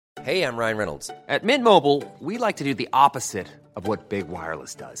Hey, I'm Ryan Reynolds. At Mint Mobile, we like to do the opposite of what Big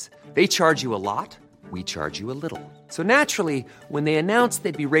Wireless does. They charge you a lot, we charge you a little. So naturally, when they announced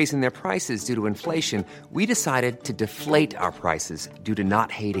they'd be raising their prices due to inflation, we decided to deflate our prices due to not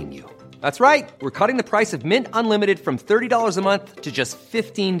hating you. That's right. We're cutting the price of Mint Unlimited from $30 a month to just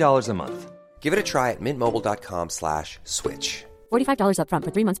 $15 a month. Give it a try at mintmobile.com/switch. $45 up front for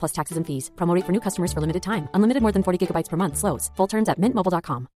 3 months plus taxes and fees. Promo rate for new customers for limited time. Unlimited more than 40 gigabytes per month. Slows full terms at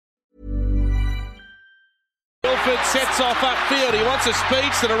mintmobile.com. Milford sets off upfield. He wants a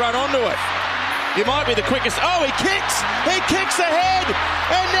speedster to run onto it. He might be the quickest. Oh, he kicks ahead.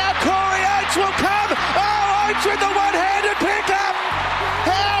 And now Corey Oates will come. Oh, Oates with the one-handed pickup.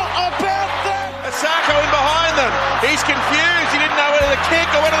 How about that? Asako in behind them. He's confused. He didn't know whether to kick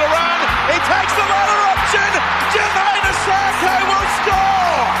or whether to run. He takes the latter option. Jermaine Asako will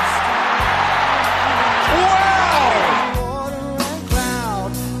score. Wow.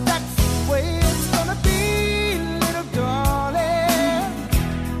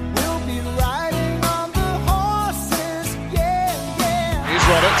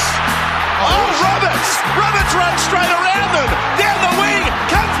 Roberts runs straight around them, down the wing,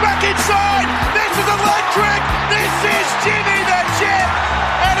 comes back inside. This is electric. This is Jimmy the Jet,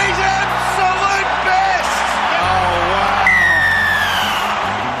 and he's absolute best. Oh, wow.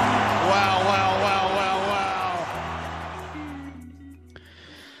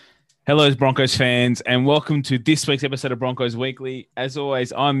 Hello, Broncos fans, and welcome to this week's episode of Broncos Weekly. As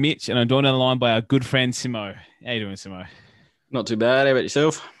always, I'm Mitch, and I'm joined on the line by our good friend, Simo. How you doing, Simo? Not too bad. How about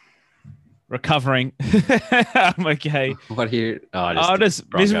yourself? Recovering. I'm okay. What are you? Just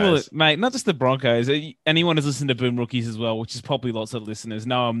miserable, mate. Not just the Broncos. Anyone who's listened to Boom Rookies as well, which is probably lots of listeners,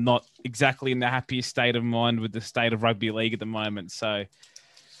 know I'm not exactly in the happiest state of mind with the state of rugby league at the moment. So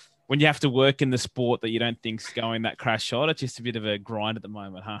when you have to work in the sport that you don't think's going that crash shot, it's just a bit of a grind at the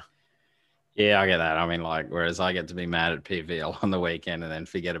moment, huh? Yeah, I get that. I mean, whereas I get to be mad at PVL on the weekend and then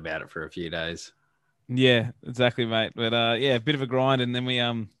forget about it for a few days. Yeah, exactly, mate. But a bit of a grind, and then we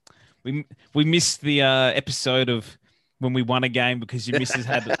missed the episode of when we won a game because your missus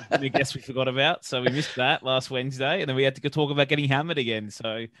had a guest we forgot about. So we missed that last Wednesday, and then we had to go talk about getting hammered again.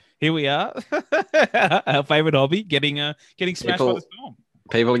 So here we are, our favourite hobby, getting smashed by the Storm.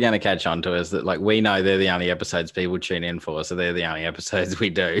 People are going to catch on to us that we know they're the only episodes people tune in for, so they're the only episodes we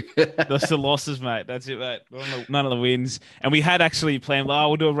do. That's the losses, mate. That's it, mate. None of the wins. And we had actually planned,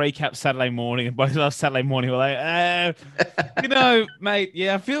 we'll do a recap Saturday morning. And both last Saturday morning, we're like, mate,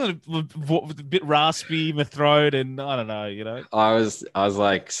 yeah, I'm feeling a bit raspy in my throat, and I don't know, I was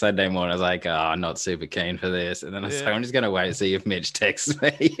like Saturday morning, I was like, I'm not super keen for this. And then I was like, I'm just going to wait and see if Mitch texts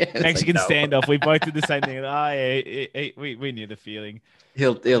me. Mexican standoff. We both did the same thing. We knew the feeling.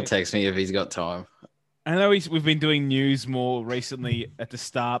 He'll text me if he's got time. I know we've been doing news more recently at the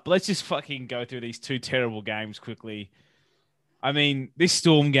start, but let's just fucking go through these two terrible games quickly. I mean, this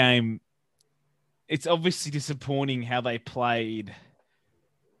Storm game, it's obviously disappointing how they played,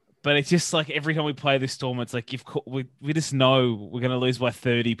 but it's just like every time we play this Storm, it's like we just know we're going to lose by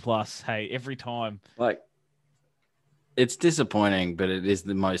 30 plus. Hey, every time. It's disappointing, but it is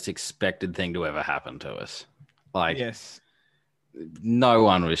the most expected thing to ever happen to us. Yes. No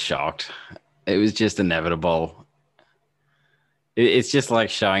one was shocked. It was just inevitable. It's just like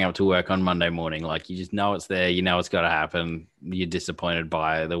showing up to work on Monday morning. You just know it's there. You know it's got to happen. You're disappointed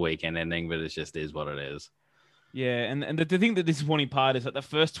by the weekend ending, but it just is what it is. Yeah, and the thing, the disappointing part is that the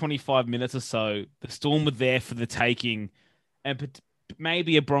first 25 minutes or so, the Storm were there for the taking, and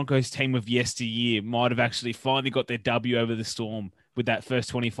maybe a Broncos team of yesteryear might have actually finally got their W over the Storm with that first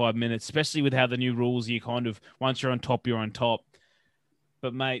 25 minutes, especially with how the new rules, you kind of, once you're on top, you're on top.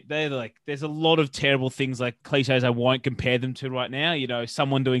 But, mate, there's a lot of terrible things, cliches I won't compare them to right now.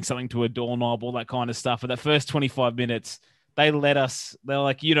 Someone doing something to a doorknob, all that kind of stuff. But that first 25 minutes, they're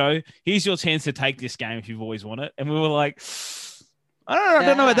like, here's your chance to take this game if you've always won it. And we were like, I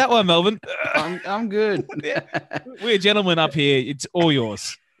don't know about that one, Melbourne. I'm good. We're gentlemen up here. It's all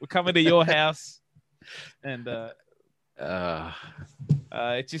yours. We're coming to your house. And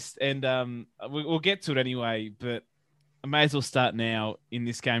we'll get to it anyway, but I may as well start now in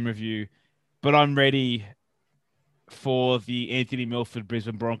this game review, but I'm ready for the Anthony Milford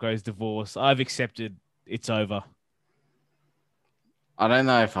Brisbane Broncos divorce. I've accepted it's over. I don't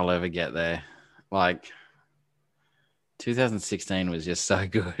know if I'll ever get there. 2016 was just so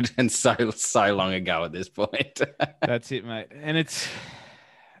good and so long ago at this point. That's it, mate. And it's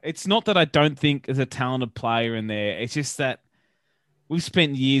not that I don't think there's a talented player in there. It's just that we've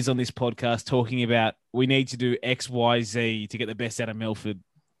spent years on this podcast talking about we need to do X, Y, Z to get the best out of Milford.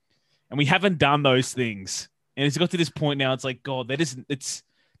 And we haven't done those things. And it's got to this point now, it's like, God,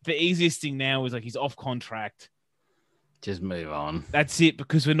 the easiest thing now is like he's off contract. Just move on. That's it,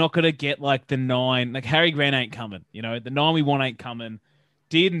 because we're not going to get like the 9. Like Harry Grant ain't coming. You know, the 9 we want ain't coming.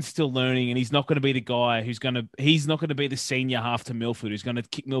 Dearden's still learning, and he's not going to be the guy he's not going to be the senior half to Milford who's going to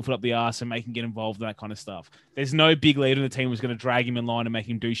kick Milford up the arse and make him get involved in that kind of stuff. There's no big leader in the team who's going to drag him in line and make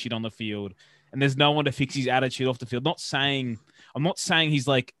him do shit on the field. And there's no one to fix his attitude off the field. I'm not saying he's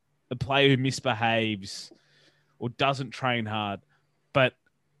like a player who misbehaves or doesn't train hard, but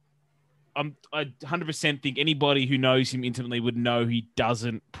I 100% think anybody who knows him intimately would know he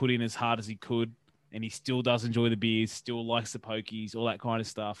doesn't put in as hard as he could. And he still does enjoy the beers, still likes the pokies, all that kind of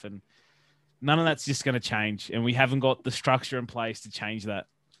stuff. And none of that's just going to change. And we haven't got the structure in place to change that.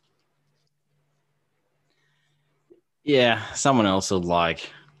 Yeah, someone else will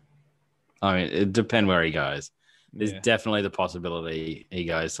it depends where he goes. There's definitely the possibility he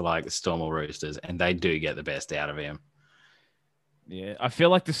goes to like the Storm or Roosters, and they do get the best out of him. Yeah, I feel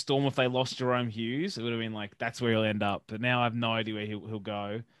like the Storm, if they lost Jerome Hughes, it would have been like, that's where he'll end up. But now I have no idea where he'll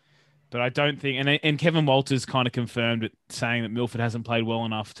go. But I don't think, and Kevin Walters kind of confirmed it, saying that Milford hasn't played well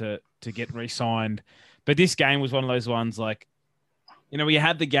enough to get re-signed. But this game was one of those ones like, you know, we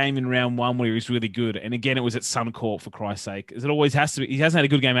had the game in round 1 where he was really good. And again, it was at Suncorp, for Christ's sake. As it always has to be. He hasn't had a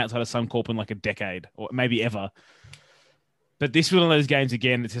good game outside of Suncorp in like a decade, or maybe ever. But this was one of those games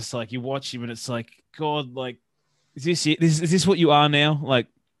again, it's just like you watch him and it's like, God, like, is this it? Is this what you are now? Like,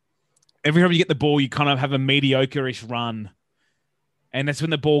 every time you get the ball, you kind of have a mediocre-ish run. And that's when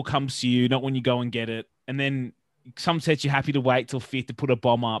the ball comes to you, not when you go and get it. And then some sets you're happy to wait till 5th to put a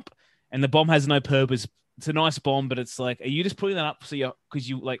bomb up. And the bomb has no purpose. It's a nice bomb, but it's like, are you just putting that up because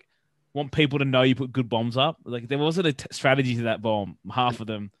you like want people to know you put good bombs up? Like, there wasn't a strategy to that bomb, half of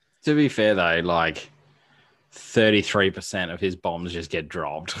them. To be fair, though, like 33% of his bombs just get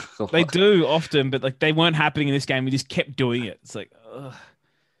dropped. They do often, but like they weren't happening in this game. We just kept doing it. It's like, ugh.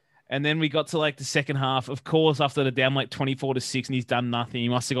 And then we got to like the second half. Of course, after the down like 24-6 and he's done nothing, he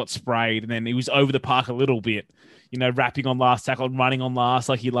must have got sprayed. And then he was over the park a little bit, you know, rapping on last tackle and running on last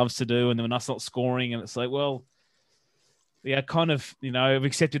like he loves to do. And then us not scoring. And it's like, well, yeah, kind of, you know, I've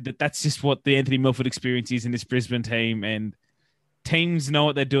accepted that that's just what the Anthony Milford experience is in this Brisbane team. And teams know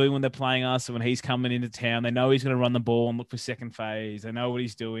what they're doing when they're playing us. And when he's coming into town, they know he's going to run the ball and look for second phase. They know what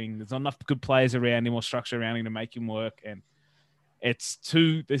he's doing. There's not enough good players around him or structure around him to make him work. And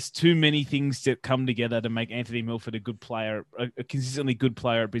there's too many things that come together to make Anthony Milford a good player, a consistently good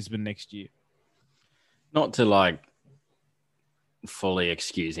player at Brisbane next year. Not to like fully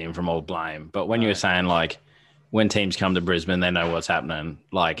excuse him from all blame, but when you were saying like when teams come to Brisbane, they know what's happening.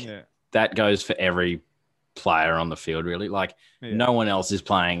 Like that goes for every player on the field, really. Like no one else is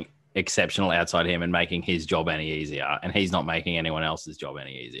playing exceptional outside him and making his job any easier, and he's not making anyone else's job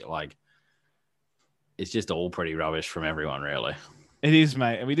any easier. Like, it's just all pretty rubbish from everyone, really. It is,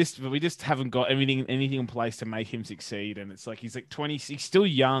 mate. And we just haven't got anything in place to make him succeed. And it's like he's like 20. He's still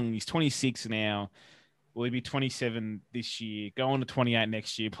young. He's 26 now. Will he be 27 this year? Go on to 28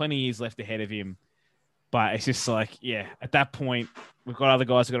 next year. Plenty of years left ahead of him. But it's just like, yeah, at that point, we've got other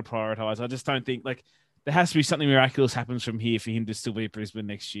guys we've got to prioritize. I just don't think like there has to be something miraculous happens from here for him to still be at Brisbane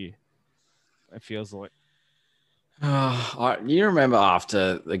next year. It feels like. You remember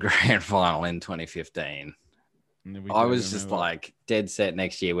after the grand final in 2015, I was just like dead set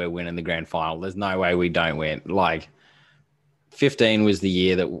next year we're winning the grand final. There's no way we don't win. Like 15 was the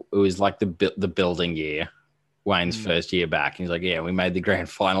year that it was like the building year, Wayne's first year back. He's like, yeah, we made the grand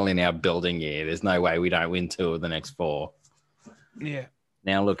final in our building year. There's no way we don't win 2 of the next 4. Yeah.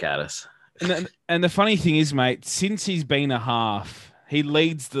 Now look at us. And the funny thing is, mate, since he's been a half, he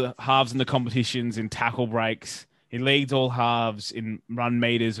leads the halves in the competitions in tackle breaks. He leads all halves in run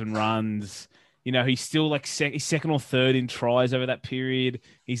meters and runs. You know, he's still like he's second or third in tries over that period.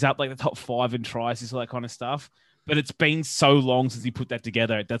 He's up like the top 5 in tries, all that kind of stuff. But it's been so long since he put that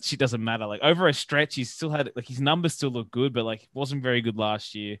together. That shit doesn't matter. Like over a stretch, he's still had like his numbers still look good, but like wasn't very good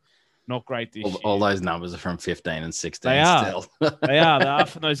last year. Not great this year. All those numbers are from 15 and 16. They are. Still. They are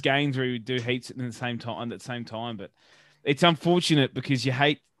from those games where we do heats at the same time. But it's unfortunate because you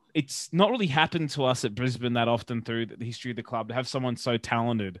hate. It's not really happened to us at Brisbane that often through the history of the club to have someone so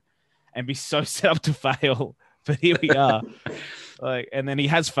talented and be so set up to fail. But here we are. And then he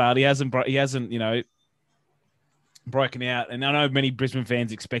has failed. He hasn't, you know, broken out. And I know many Brisbane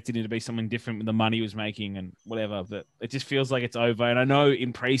fans expected him to be something different with the money he was making and whatever, but it just feels like it's over. And I know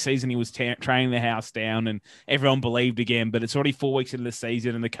in preseason he was training the house down and everyone believed again, but it's already 4 weeks into the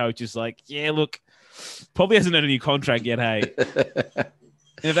season and the coach is like, yeah, look, probably hasn't earned a new contract yet, hey.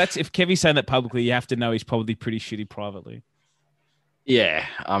 If Kevy's saying that publicly, you have to know he's probably pretty shitty privately. Yeah,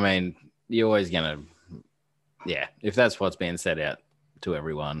 I mean, you're always going to... Yeah, if that's what's being said out to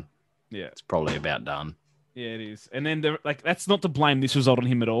everyone. Yeah. It's probably about done. Yeah, it is. And then that's not to blame this result on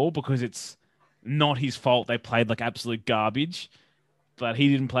him at all, because it's not his fault. They played like absolute garbage, but he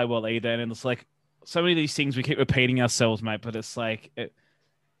didn't play well either. And it's like so many of these things we keep repeating ourselves, mate. But it's like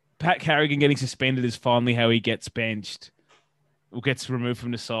Pat Carrigan getting suspended is finally how he gets benched or gets removed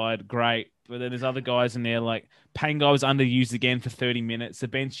from the side. Great. But then there's other guys in there like Pangai was underused again for 30 minutes. The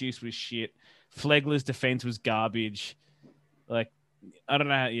bench use was shit. Flegler's defense was garbage. Like, I don't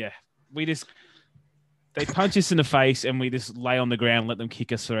know. Yeah. They punch us in the face and we just lay on the ground and let them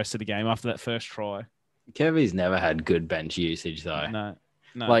kick us the rest of the game after that first try. Kevy's never had good bench usage, though. No.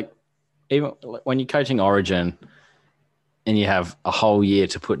 Like, even when you're coaching Origin and you have a whole year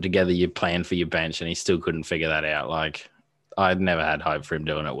to put together your plan for your bench and he still couldn't figure that out. Like, I'd never had hope for him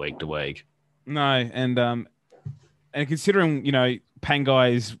doing it week to week. No, and considering,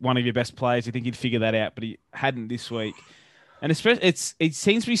 Pangai is one of your best players, you think he'd figure that out, but he hadn't this week. And especially, it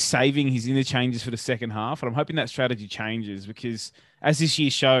seems to be saving his interchanges for the second half. And I'm hoping that strategy changes because, as this year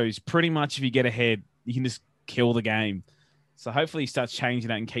shows, pretty much if you get ahead, you can just kill the game. So hopefully he starts changing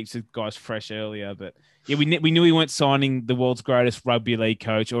that and keeps the guys fresh earlier. But yeah, we knew we weren't signing the world's greatest rugby league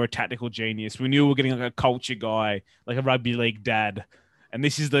coach or a tactical genius. We knew we were getting like a culture guy, like a rugby league dad. And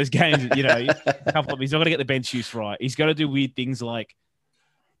this is those games, he's not going to get the bench use right. He's got to do weird things like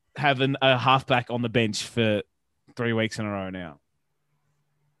having a halfback on the bench for 3 weeks in a row now.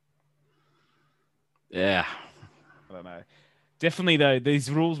 Yeah. I don't know. Definitely, though,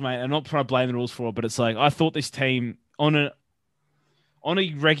 these rules, mate, I'm not trying to blame the rules for it, but it's like I thought this team, on a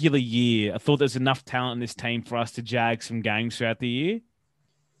regular year, I thought there's enough talent in this team for us to jag some games throughout the year.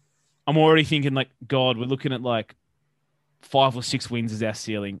 I'm already thinking, like, God, we're looking at, like, 5 or 6 wins as our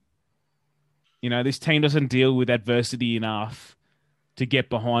ceiling. This team doesn't deal with adversity enough to get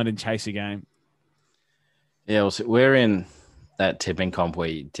behind and chase a game. Yeah, well, so we're in that tipping comp where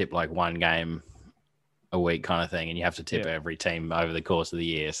you tip like one game a week kind of thing, and you have to tip every team over the course of the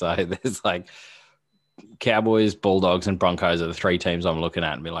year. So there's like Cowboys, Bulldogs, and Broncos are the 3 teams I'm looking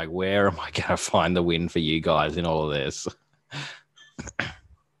at and be like, where am I going to find the win for you guys in all of this?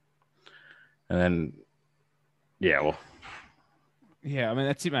 And then, yeah, I mean,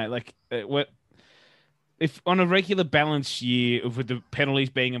 that's it, mate. Like, if on a regular balanced year with the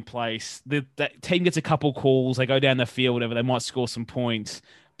penalties being in place, that team gets a couple calls, they go down the field, whatever, they might score some points.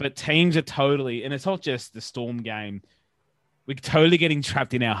 But teams are totally, and it's not just the Storm game, we're totally getting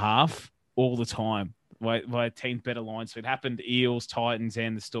trapped in our half all the time by teams better lines. So it happened to Eels, Titans,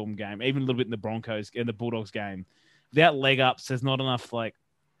 and the Storm game, even a little bit in the Broncos and the Bulldogs game. Without leg ups, there's not enough like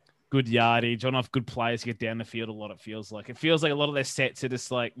good yardage, not enough good players to get down the field a lot, it feels like. It feels like a lot of their sets are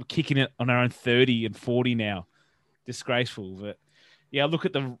just like we're kicking it on our own 30 and 40 now. Disgraceful. But yeah, I look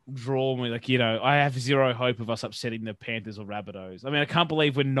at the draw and we're like, I have zero hope of us upsetting the Panthers or Rabbitohs. I mean, I can't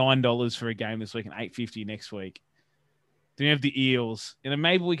believe we're $9 for a game this week and $8.50 next week. Then we have the Eels.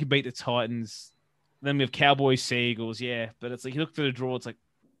 Maybe we could beat the Titans. Then we have Cowboys, Seagulls, yeah. But it's like, you look for the draw, it's like,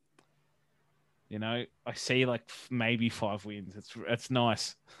 I see like maybe 5 wins. It's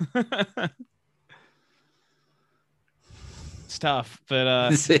nice. It's tough,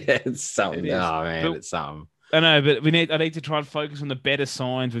 but it's something. It oh man, but, it's something. I know, but I need to try and focus on the better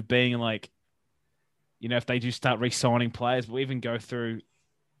signs with being like, if they do start re-signing players. But we even go through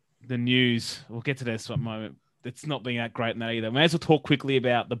the news. We'll get to this one moment. It's not being that great in that either. May as well talk quickly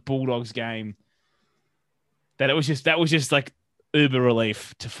about the Bulldogs game. That was just like uber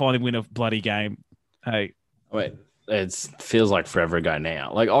relief to finally win a bloody game. Hey, wait, it feels like forever ago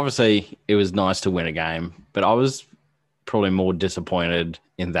now. Like, obviously, it was nice to win a game, but I was probably more disappointed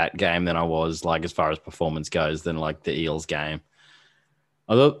in that game than I was, like, as far as performance goes, than like the Eels game.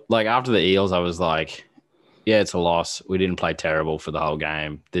 I thought, like, after the Eels, I was like, yeah, it's a loss. We didn't play terrible for the whole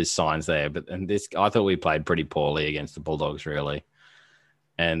game. There's signs there, I thought we played pretty poorly against the Bulldogs, really.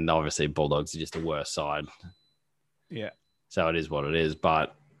 And obviously, Bulldogs are just a worse side. Yeah. So it is what it is.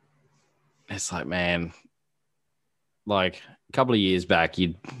 But it's like, man, like a couple of years back,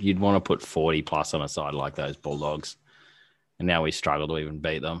 you'd want to put 40 plus on a side like those Bulldogs. And now we struggle to even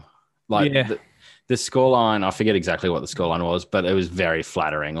beat them. Like the scoreline, I forget exactly what the scoreline was, but it was very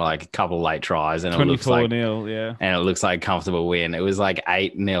flattering. Like a couple of late tries. And 24-0, yeah. And it looks like a comfortable win. It was like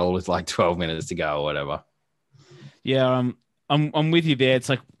 8-0 with like 12 minutes to go or whatever. Yeah, I'm with you there. It's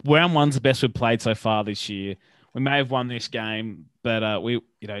like round one's the best we've played so far this year. We may have won this game, but we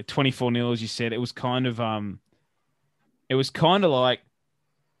 24-0, as you said, it was kind of like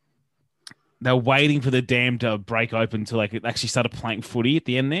they were waiting for the dam to break open to like it actually started playing footy at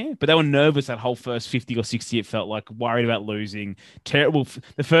the end there. But they were nervous that whole first 50 or 60. It felt like worried about losing. Terrible.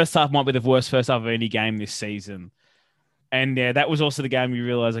 The first half might be the worst first half of any game this season. And yeah, that was also the game you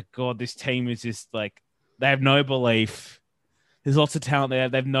realize, like, God, this team is just like, they have no belief. There's lots of talent there.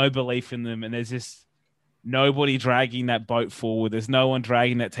 They have no belief in them. And there's just nobody dragging that boat forward. There's no one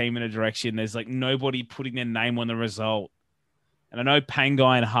dragging that team in a direction. There's like nobody putting their name on the result. And I know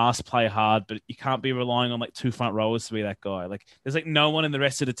Pangai and Haas play hard, but you can't be relying on like two front rowers to be that guy. Like there's like no one in the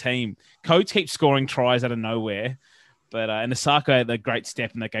rest of the team. Coates keeps scoring tries out of nowhere. But and Osako had a great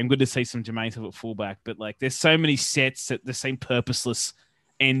step in that game. Good to see some Jermaine Hill at fullback. But like, there's so many sets that the same purposeless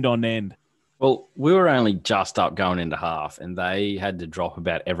end on end. Well, we were only just up going into half, and they had to drop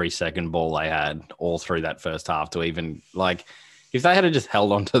about every second ball they had all through that first half to even like. If they had just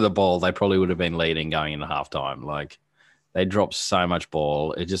held onto the ball, they probably would have been leading going into halftime. Like they dropped so much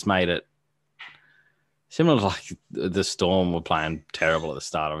ball, it just made it similar to like the Storm were playing terrible at the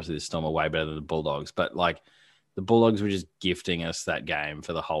start. Obviously, the Storm are way better than the Bulldogs, but like. The Bulldogs were just gifting us that game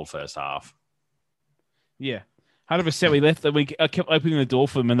for the whole first half. Yeah, 100%. We left them. I kept opening the door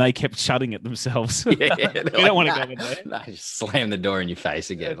for them, and they kept shutting it themselves. Yeah, we don't want to go in there. No, just slam the door in your face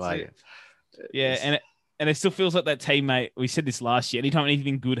again. Yeah, and it still feels like that teammate. We said this last year. Anytime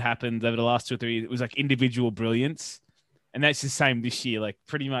anything good happened over the last 2 or 3 years, it was like individual brilliance, and that's the same this year. Like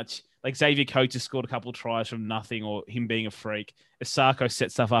pretty much, like Xavier Coates has scored a couple of tries from nothing, or him being a freak. Osako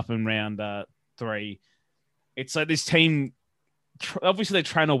set stuff up in round 3. It's like this team, obviously they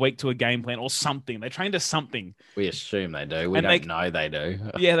train a week to a game plan or something. They train to something. We assume they do. We don't know they do.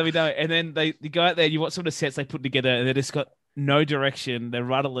 Yeah, we don't. And then they go out there, you watch some of the sets they put together, and they just got no direction. They're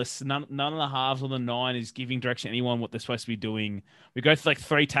rudderless. None of the halves on the 9 is giving direction to anyone what they're supposed to be doing. We go through like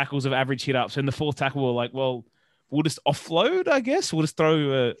 3 tackles of average hit-ups, and the 4th tackle we're like, well, we'll just offload, I guess. We'll just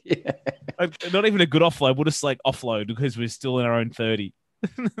throw not even a good offload. We'll just like offload because we're still in our own 30.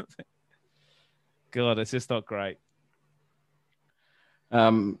 God, it's just not great.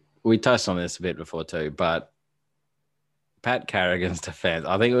 We touched on this a bit before too, but Pat Carrigan's defense,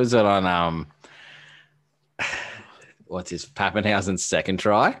 I think it was on what's his Pappenhausen's second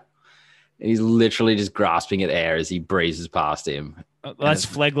try. And he's literally just grasping at air as he breezes past him. That's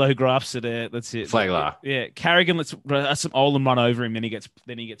Flegler who grasps at air. That's it. Flegler. Yeah, Carrigan lets some Olam run over him, then he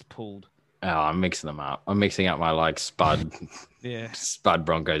gets pulled. Oh, I'm mixing them up. I'm mixing up my like Spud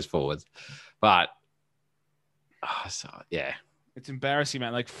Broncos forwards, but. It's embarrassing,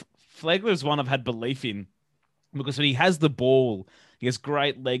 man. Like Flegler's one I've had belief in because when he has the ball, he has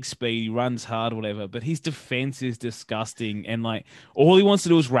great leg speed, he runs hard, whatever. But his defense is disgusting, and like all he wants to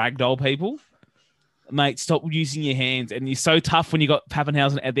do is ragdoll people. Mate, stop using your hands, and you're so tough when you got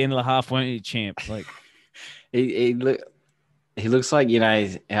Pappenhausen at the end of the half, weren't you, champ? Like he looks like, you know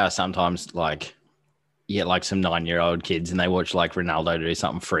how sometimes like. You get like some 9-year-old kids and they watch like Ronaldo do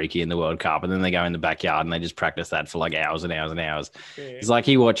something freaky in the World Cup, and then they go in the backyard and they just practice that for like hours and hours and hours. Yeah. It's like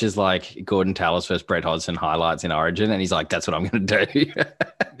he watches like Gordon Tallis versus Brett Hodgson highlights in Origin, and he's like, "That's what I'm going to do."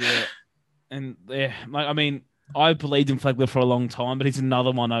 Yeah, and like I mean, I believed in Flegler for a long time, but he's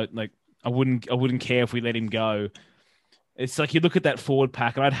another one. Like I wouldn't care if we let him go. It's like you look at that forward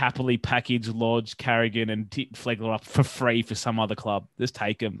pack, and I'd happily package Lodge, Carrigan, and tip Flegler up for free for some other club. Just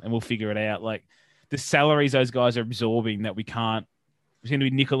take them, and we'll figure it out. Like. The salaries those guys are absorbing that we can't. We're going to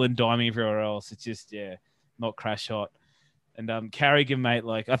be nickel and diming everywhere else. It's just, not crash hot. And Carrigan, mate,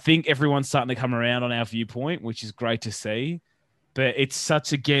 like I think everyone's starting to come around on our viewpoint, which is great to see. But it's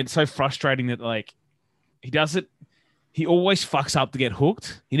so frustrating that like he always fucks up to get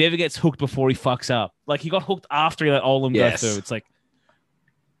hooked. He never gets hooked before he fucks up. Like he got hooked after he let Olam go through. It's like,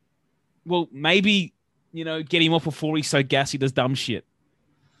 well, maybe, get him off before he's so gassy does dumb shit.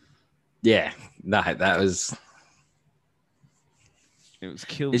 Yeah, no, that was. It was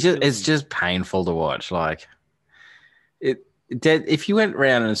killed. It's just painful to watch. Like, if you went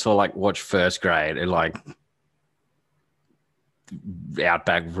around and watch first grade and like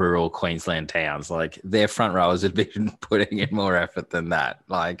outback rural Queensland towns, like their front rowers had been putting in more effort than that.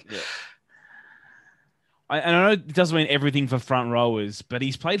 Like, yeah. I know it doesn't mean everything for front rowers, but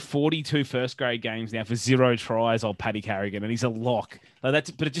he's played 42 first grade games now for 0 tries, old Paddy Carrigan, and he's a lock. But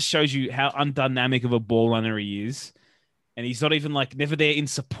it just shows you how undynamic of a ball runner he is. And he's not even never there in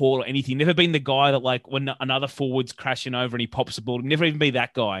support or anything. Never been the guy that when another forward's crashing over and he pops the ball, never even be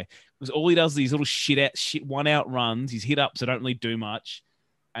that guy. Because all he does is these little shit one out runs. He's hit ups that don't really do much,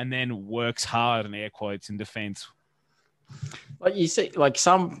 and then works hard in air quotes in defense. Like you see, like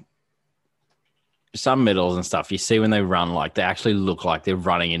some middles and stuff, you see when they run, they actually look like they're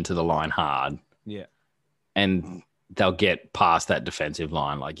running into the line hard. Yeah. And they'll get past that defensive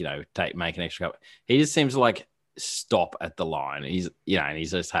line, make an extra couple. He just seems to stop at the line. He's, and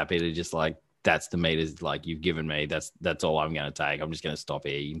he's just happy to just that's the meters you've given me. That's all I'm going to take. I'm just going to stop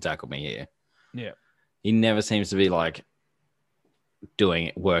here. You can tackle me here. Yeah. He never seems to be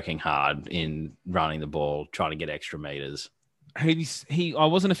working hard in running the ball, trying to get extra meters. I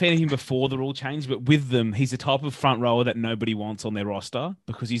wasn't a fan of him before the rule change, but with them, he's the type of front rower that nobody wants on their roster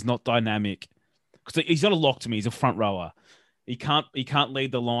because he's not dynamic. Because he's not a lock to me. He's a front rower. He can't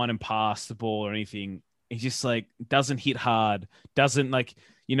lead the line and pass the ball or anything. He's just like doesn't hit hard. Doesn't like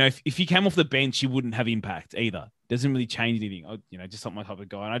if he came off the bench, he wouldn't have impact either. Doesn't really change anything. Just not my type of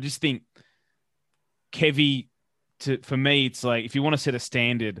guy. And I just think Kevy, for me, it's like if you want to set a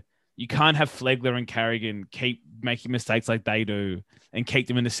standard, you can't have Flegler and Carrigan keep making mistakes like they do and keep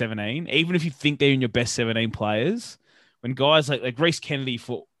them into 17. Even if you think they're in your best 17 players, when guys like Reece Kennedy,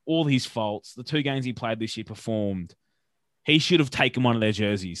 for all his faults, the 2 games he played this year performed, he should have taken one of their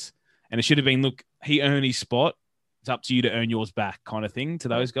jerseys. And it should have been, look, he earned his spot. It's up to you to earn yours back kind of thing to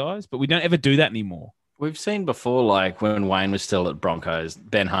those guys. But we don't ever do that anymore. We've seen before, like when Wayne was still at Broncos,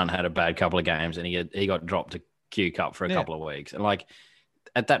 Ben Hunt had a bad couple of games and he got dropped to Q Cup for a couple of weeks. And like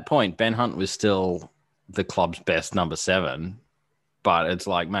at that point, Ben Hunt was still the club's best number 7. But it's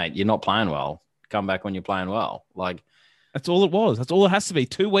like, mate, you're not playing well. Come back when you're playing well. Like that's all it was. That's all it has to be.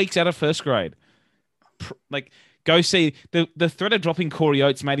 2 weeks out of first grade. Like go see the threat of dropping Corey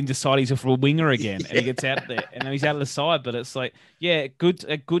Oates made him decide he's a winger again, and he gets out there, and then he's out of the side. But it's like, yeah, good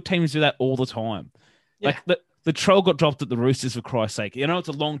teams do that all the time. Yeah. Like the Latrell got dropped at the Roosters for Christ's sake. It's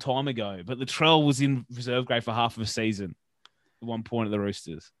a long time ago, but Latrell was in reserve grade for half of a season at one point at the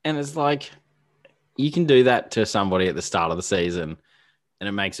Roosters. And it's like you can do that to somebody at the start of the season, and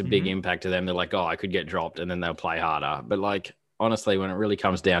it makes a big impact to them. They're like, oh, I could get dropped, and then they'll play harder. But like, honestly, when it really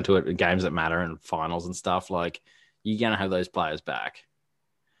comes down to it, games that matter and finals and stuff, like you're going to have those players back.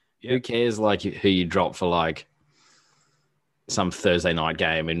 Yep. Who cares like who you drop for like some Thursday night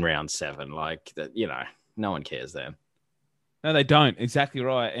game in round 7? Like that, no one cares then. No, they don't. Exactly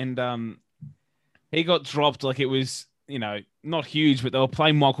right. And he got dropped like it was, not huge, but they were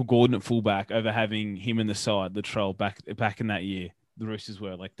playing Michael Gordon at fullback over having him in the side, the troll back in that year. The Roosters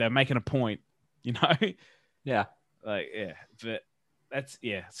were like, they're making a point, Yeah. Like, yeah, but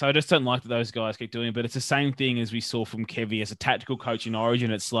so I just don't like that those guys keep doing it. But it's the same thing as we saw from Kevy as a tactical coach in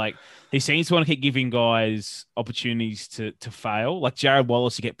Origin. It's like he seems to want to keep giving guys opportunities to fail. Like Jared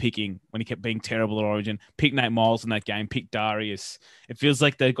Wallace to get picking when he kept being terrible at Origin. Pick Nate Miles in that game. Pick Darius. It feels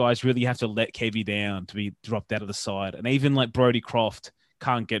like the guys really have to let Kevy down to be dropped out of the side. And even like Brodie Croft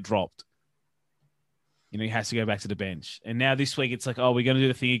can't get dropped. He has to go back to the bench. And now this week it's like, oh, we're going to do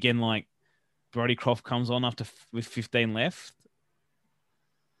the thing again. Like Brodie Croft comes on with 15 left.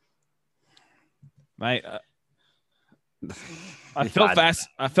 Mate, I felt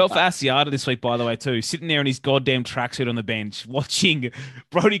for Asiata this week, by the way, too. Sitting there in his goddamn tracksuit on the bench, watching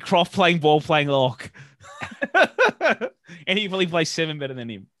Brodie Croft playing lock. And he probably plays 7 better than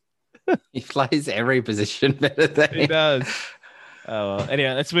him. He plays every position better than him. He does. Oh, well.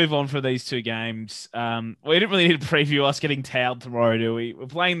 Anyway, let's move on from these 2 games. We didn't really need to preview us getting towed tomorrow, do we? We're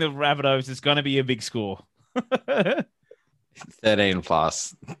playing the Rabbitohs. It's going to be a big score. 13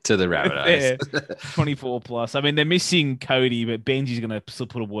 plus to the Rabbitohs. Yeah, 24 plus. I mean, they're missing Cody, but Benji's going to still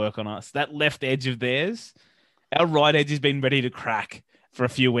put a work on us. That left edge of theirs, our right edge has been ready to crack for a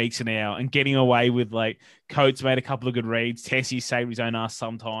few weeks now and getting away with like Coates made a couple of good reads. Tessie saved his own ass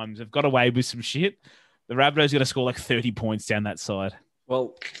sometimes. They've got away with some shit. The Rabbitohs going to score like 30 points down that side.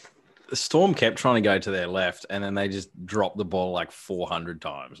 Well, the Storm kept trying to go to their left and then they just dropped the ball like 400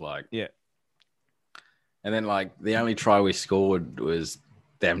 times. Like, yeah. And then, like, the only try we scored was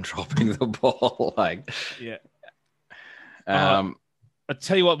them dropping the ball. Like, yeah. I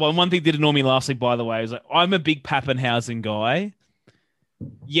tell you what, one thing did annoy me last week, by the way, is like, I'm a big Pappenhausen guy.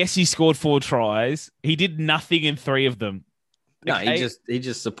 Yes, he scored 4 tries. He did nothing in 3 of them. No, okay? he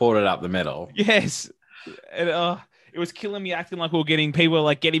just supported up the middle. Yes. And, it was killing me acting like we were getting people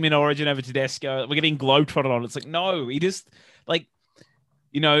like get him in Origin over Tedesco. We're getting globetrotted on. It's like, no, he just like,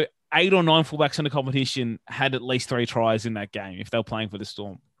 8 or 9 fullbacks in the competition had at least 3 tries in that game if they were playing for the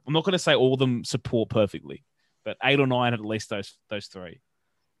Storm. I'm not going to say all of them support perfectly, but 8 or 9 had at least those 3.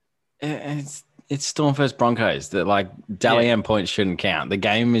 It's Storm versus Broncos. That like Dally M points shouldn't count. The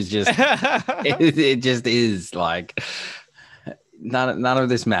game is just it just is like none of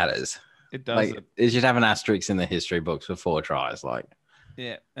this matters. It doesn't. Like, it should have an asterisk in the history books for 4 tries. Like,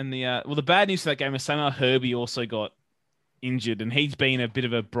 yeah, and the bad news for that game is somehow Herbie also got injured, and he's been a bit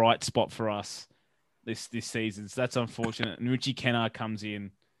of a bright spot for us this season. So that's unfortunate. And Richie Kennard comes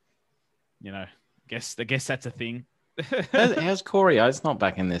in. I guess that's a thing. How's Corey Oates not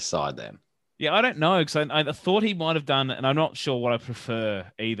back in this side then? Yeah, I don't know because I thought he might have done, and I'm not sure what I prefer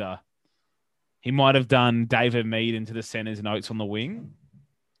either. He might have done David Mead into the centers and Oates on the wing.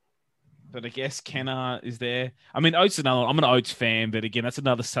 But I guess Kenner is there. I mean, Oates is another. I'm an Oates fan, but again, that's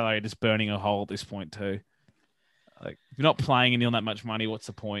another salary that's burning a hole at this point too. Like, if you're not playing and you're on that much money, what's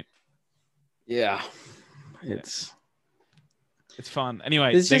the point? Yeah, it's fun.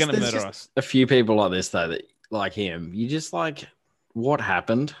 Anyway, there's they're just, going to there's murder just us. a few people like this though that like him. You just like what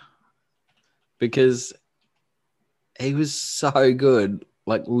happened because he was so good,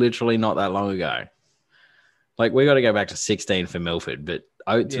 like literally not that long ago. Like we got to go back to 16 for Milford, but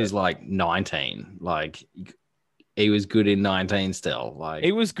Oates was like 19. Like he was good in 19 still. Like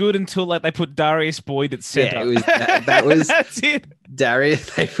he was good until like they put Darius Boyd at center. Yeah, it was that was that's it.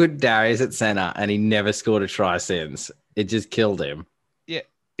 Darius. They put Darius at center, and he never scored a try since. It just killed him. Yeah,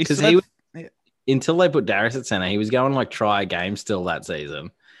 because he was, until they put Darius at center, he was going like try a game still that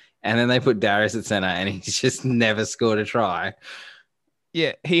season, and then they put Darius at center, and he just never scored a try.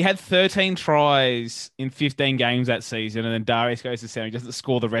 Yeah, he had 13 tries in 15 games that season, and then Darius goes to center. He doesn't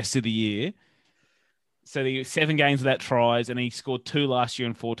score the rest of the year. So he 7 games without tries, and he scored 2 last year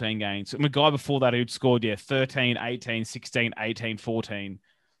in 14 games. And the guy before that who'd scored, 13, 18, 16, 18, 14.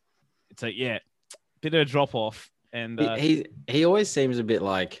 It's like, bit of a drop-off. And he always seems a bit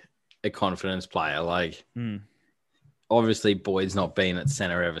like a confidence player. Like, obviously, Boyd's not been at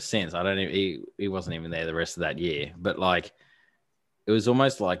center ever since. I don't even, he wasn't even there the rest of that year. But, like, it was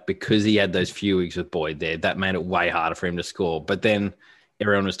almost like because he had those few weeks with Boyd there, that made it way harder for him to score. But then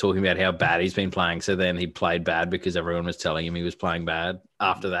everyone was talking about how bad he's been playing. So then he played bad because everyone was telling him he was playing bad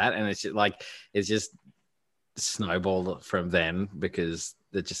after that. And it's just snowballed from then because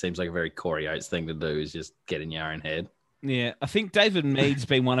it just seems like a very Corey Oates thing to do is just get in your own head. Yeah, I think David Mead's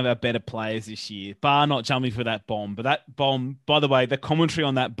been one of our better players this year, bar not jumping for that bomb. But that bomb, by the way, the commentary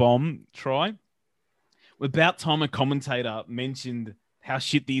on that bomb try, about time a commentator mentioned how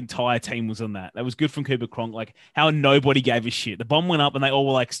shit the entire team was on that. That was good from Cooper Cronk, like how nobody gave a shit. The bomb went up and they all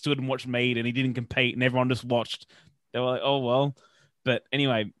were like stood and watched Mead and he didn't compete and everyone just watched. They were like, oh, well. But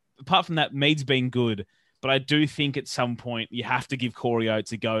anyway, apart from that, Mead's been good. But I do think at some point you have to give Corey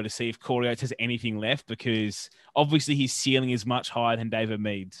Oates a go to see if Corey Oates has anything left because obviously his ceiling is much higher than David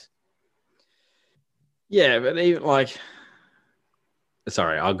Mead's. Yeah, but even like...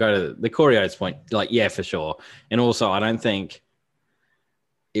 Sorry, I'll go to the Corey Oates point. Like, yeah, for sure. And also, I don't think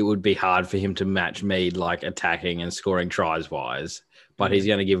it would be hard for him to match Mead, like, attacking and scoring tries-wise, but he's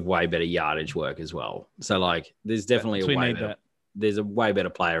going to give way better yardage work as well. So, like, there's definitely there's a way better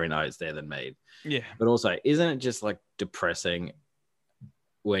player in Oates there than Mead. Yeah. But also, isn't it just, like, depressing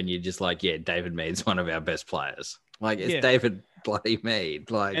when you're just like, yeah, David Mead's one of our best players? Like, it's David bloody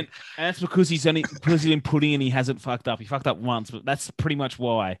Mead. Like, and that's because he's been putting in, he hasn't fucked up. He fucked up once, but that's pretty much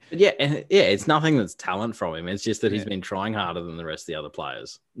why. Yeah, it's nothing that's talent from him. It's just that he's been trying harder than the rest of the other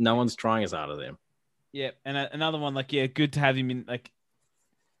players. No one's trying as hard as him. Yeah, and another one, like, good to have him in, like,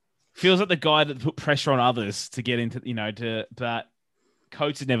 feels like the guy that put pressure on others to get into, but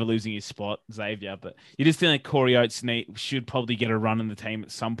Coates is never losing his spot, Xavier, but you just think like Corey Oates should probably get a run in the team at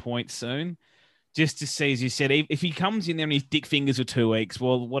some point soon. Just to see, as you said, if he comes in there and he's dick fingers for 2 weeks,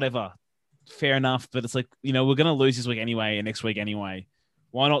 well, whatever. Fair enough. But it's like, we're going to lose this week anyway and next week anyway.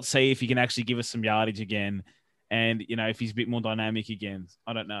 Why not see if he can actually give us some yardage again and, if he's a bit more dynamic again?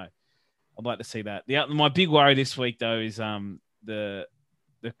 I don't know. I'd like to see that. My big worry this week, though, is the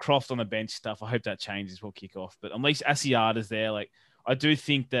Croft on the bench stuff. I hope that changes before kickoff. But at least Asiata's there. Like, I do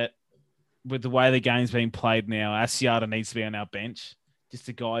think that with the way the game's being played now, Asiata needs to be on our bench. Just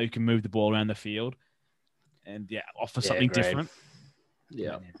a guy who can move the ball around the field and offer something different.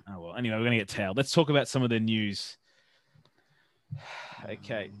 Yeah. Oh, well, anyway, we're going to get tailed. Let's talk about some of the news.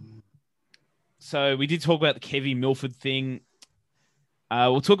 Okay. So we did talk about the Kevin Milford thing.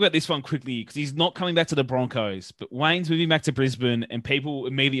 We'll talk about this one quickly because he's not coming back to the Broncos, but Wayne's moving back to Brisbane and people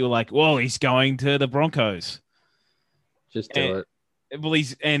immediately were like, well, he's going to the Broncos. Just do it. Well,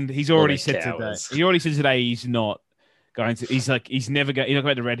 he's already said today. He already said today he's not. He's never going. He's not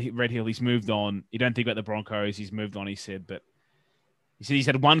going to Red Hill. He's moved on. You don't think about the Broncos. He's moved on. He said, but he said he's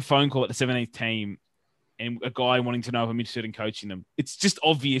had one phone call at the 17th team, and a guy wanting to know if I'm interested in coaching them. It's just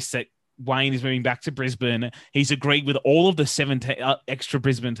obvious that Wayne is moving back to Brisbane. He's agreed with all of the 17 extra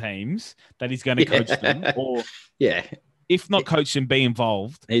Brisbane teams that he's going to coach them, or if not coach them, be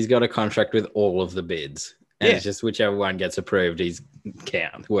involved. He's got a contract with all of the bids. And it's just whichever one gets approved, works.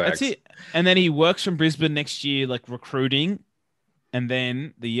 That's it. And then he works from Brisbane next year, like recruiting. And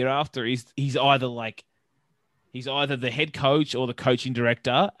then the year after, he's either the head coach or the coaching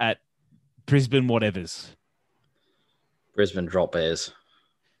director at Brisbane whatevers. Brisbane Drop Bears.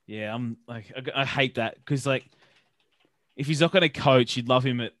 Yeah, I'm like, I hate that because like, if he's not going to coach, you'd love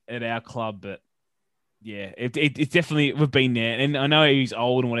him at our club, but Yeah, it's definitely, we've been there. And I know he's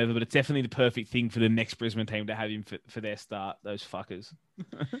old and whatever, but it's definitely the perfect thing for the next Brisbane team to have him for their start, those fuckers.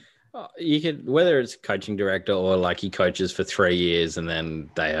 You could, whether it's coaching director or like he coaches for 3 years and then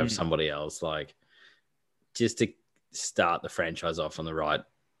they have somebody else, like just to start the franchise off on the right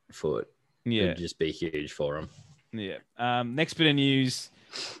foot. Yeah. Would just be huge for him. Yeah. Next bit of news.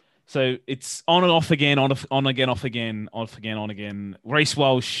 So it's on and off again, on again, off again, off again, on again. Reece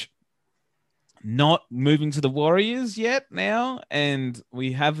Walsh not moving to the Warriors yet now, and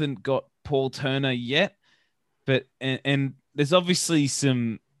we haven't got Paul Turner yet. But and there's obviously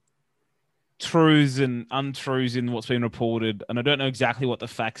some truths and untruths in what's been reported, and I don't know exactly what the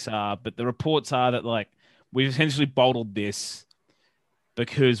facts are, but the reports are that like we've essentially bottled this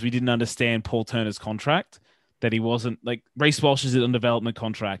because we didn't understand Paul Turner's contract, that he wasn't like Reece Walsh is on a development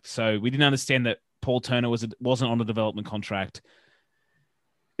contract, so we didn't understand that Paul Turner wasn't on a development contract.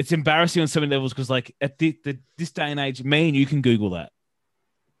 It's embarrassing on so many levels because like at this day and age, me and you can Google that.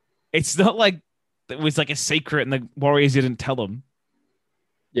 It's not like it was like a secret and the Warriors didn't tell them.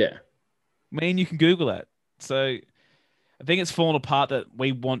 Yeah. Me and you can Google that. So I think it's fallen apart that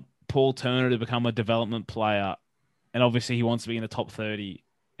we want Paul Turner to become a development player. And obviously he wants to be in the top 30.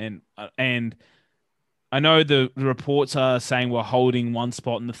 And I know the reports are saying we're holding one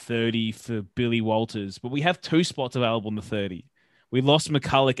spot in the 30 for Billy Walters, but we have 2 spots available in the 30. We lost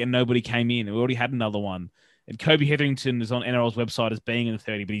McCulloch and nobody came in. We already had another one. And Kobe Hetherington is on NRL's website as being in the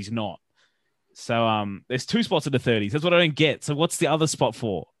 30, but he's not. So there's 2 spots in the 30s. That's what I don't get. So what's the other spot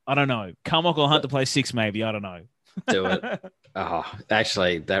for? I don't know. Carmichael Hunt to play 6, maybe. I don't know. Do it. Oh,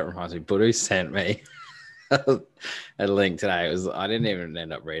 actually, that reminds me. Budu sent me a link today. I didn't even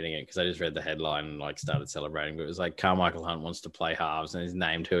end up reading it because I just read the headline and like started celebrating. But it was like Carmichael Hunt wants to play halves and he's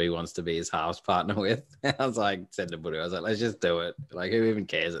named who he wants to be his halves partner with. I was like, said to Budu, I was like, let's just do it. Like, who even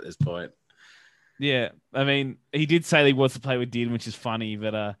cares at this point? Yeah, I mean, he did say he wants to play with Dearden, which is funny,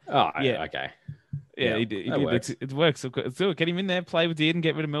 but yeah, okay. Yeah, he did. It works. Let's do it. Get him in there, play with Dearden,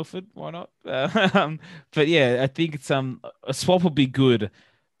 get rid of Milford. Why not? But yeah, I think it's a swap would be good.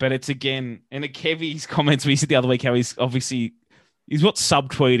 But it's again, and Kevy's comments we said the other week how he's obviously he's what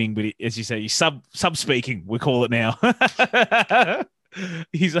subtweeting, but as you say, he's sub speaking. We call it now.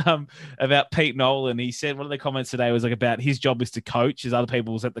 He's about Pete Nolan. He said one of the comments today was like about his job is to coach, his other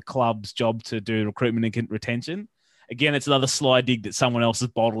people's at the club's job to do recruitment and retention. Again, it's another sly dig that someone else has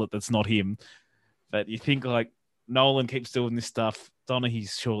bottled it that's not him. But you think like Nolan keeps doing this stuff,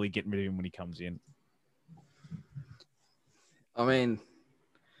 Donaghy's surely getting rid of him when he comes in. I mean,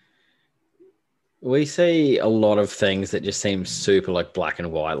 we see a lot of things that just seem super like black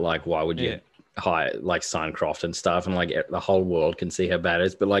and white. Like, why would you sign Croft and stuff? And like the whole world can see how bad it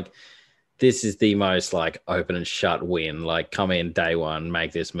is. But like, this is the most like open and shut win. Like, come in day one,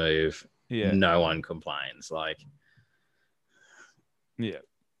 make this move. Yeah. No one complains. Like, yeah.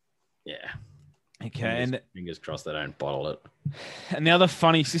 Okay. Fingers crossed they don't bottle it. And the other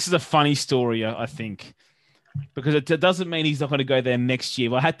this is a funny story, I think. Because it doesn't mean he's not going to go there next year.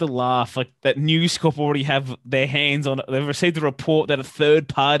 But I had to laugh. Like that News Corp already have their hands on it. They've received a report that a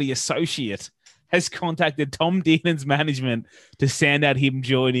third-party associate has contacted Tom Dearden's management to sound out him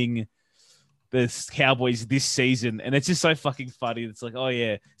joining the Cowboys this season. And it's just so fucking funny. It's like, oh,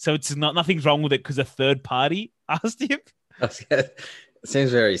 yeah. So it's nothing's wrong with it because a third party asked him? It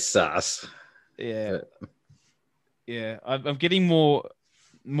seems very sus. Yeah. Yeah. I'm getting more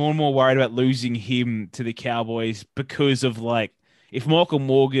and more worried about losing him to the Cowboys because of like if Michael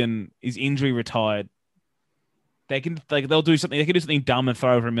Morgan is injury retired, they'll do something. They can do something dumb and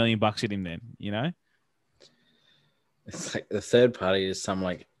throw over $1 million at him. Then it's like the third party is some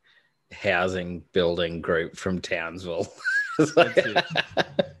like housing building group from Townsville.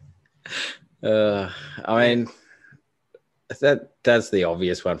 I mean, that's the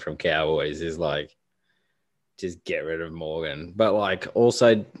obvious one from Cowboys is like. Just get rid of Morgan. But like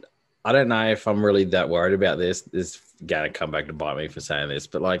also I don't know if I'm really that worried about this. This is going to come back to bite me for saying this,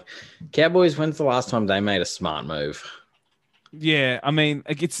 but like Cowboys, when's the last time they made a smart move? Yeah, I mean,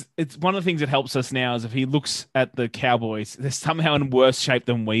 like it's one of the things that helps us now is if he looks at the Cowboys, they're somehow in worse shape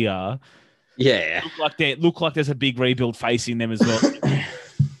than we are. Yeah. Look like there's a big rebuild facing them as well.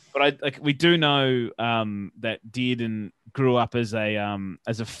 But we do know that Dearden grew up as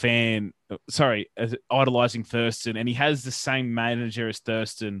a fan. As idolizing Thurston, and he has the same manager as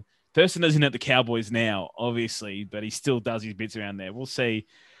Thurston. Thurston isn't at the Cowboys now, obviously, but he still does his bits around there. We'll see.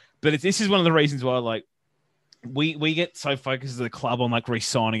 But this is one of the reasons why, like, we get so focused as a club on like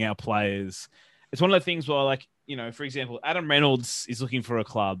re-signing our players. It's one of the things where, like, for example, Adam Reynolds is looking for a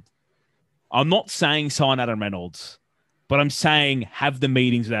club. I'm not saying sign Adam Reynolds, but I'm saying have the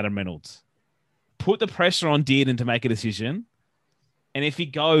meetings with Adam Reynolds. put the pressure on Dearden to make a decision. And if he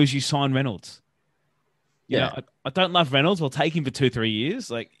goes, you sign Reynolds. You know, I don't love Reynolds. We'll take him for 2-3 years.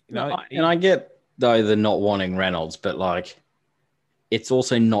 And I get, though, the not wanting Reynolds, but like, it's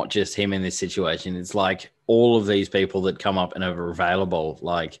also not just him in this situation. It's like all of these people that come up and are available,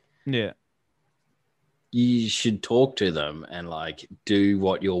 like, you should talk to them and like do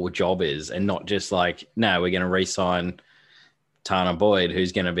what your job is and not just like, no, we're going to re-sign Tana Boyd,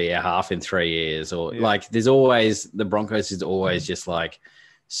 who's going to be a half in 3 years, or like there's always the Broncos is always just like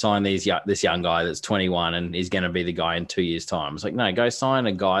sign this young guy that's 21 and he's going to be the guy in 2 years' time. It's like, no, go sign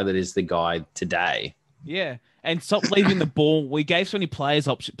a guy that is the guy today. Yeah. And stop leaving the ball. We gave so many player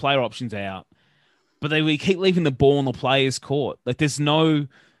options out, but we keep leaving the ball in the players' court. Like there's no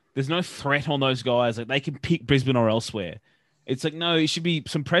threat on those guys. Like they can pick Brisbane or elsewhere. It's like, no, it should be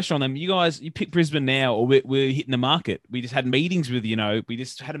some pressure on them. You guys, you pick Brisbane now or we're hitting the market. We just had meetings with, we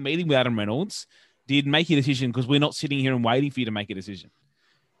just had a meeting with Adam Reynolds. Did make a decision because we're not sitting here and waiting for you to make a decision.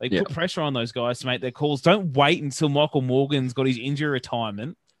 They put pressure on those guys to make their calls. Don't wait until Michael Morgan's got his injury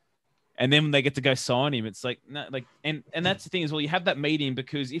retirement and then when they get to go sign him. It's like, no, like, and that's the thing as well. You have that meeting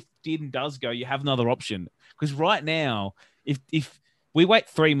because if Dearden does go, you have another option. Because right now, if we wait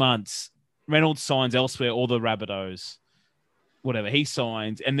 3 months, Reynolds signs elsewhere, or the Rabbitohs, whatever, he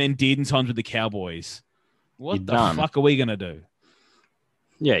signs, and then Dearden signs with the Cowboys. What the fuck are we going to do?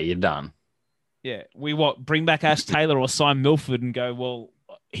 Yeah, you're done. Yeah, bring back Ash Taylor or sign Milford and go, well,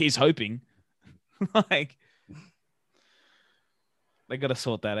 he's hoping. Like, they got to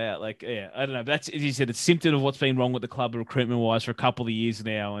sort that out. Like, yeah, I don't know. That's, as you said, it's symptom of what's been wrong with the club recruitment-wise for a couple of years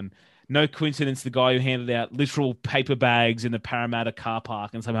now, and no coincidence the guy who handed out literal paper bags in the Parramatta car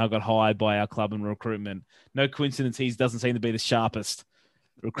park and somehow got hired by our club in recruitment. No coincidence he doesn't seem to be the sharpest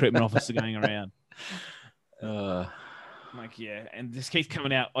recruitment officer going around. And this keeps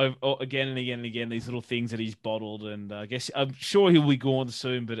coming out again and again and again, these little things that he's bottled. And I guess I'm sure he'll be gone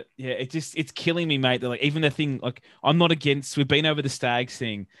soon, but it's killing me, mate. That like even the thing, like I'm not against, we've been over the Stags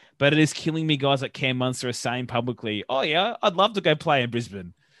thing, but it is killing me. Guys like Cam Munster are saying publicly, oh yeah, I'd love to go play in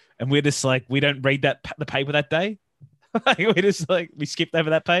Brisbane. And we're just like, we don't read the paper that day. We just like, we skipped over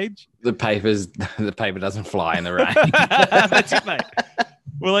that page. The paper doesn't fly in the rain. That's it, mate.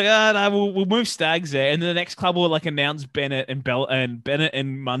 We're like, no, we'll move Stags there. And then the next club will like announce Bennett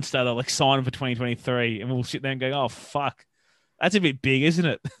and Munster. They'll like sign him for 2023. And we'll sit there and go, oh, fuck. That's a bit big, isn't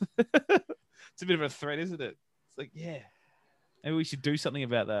it? It's a bit of a threat, isn't it? It's like, yeah, maybe we should do something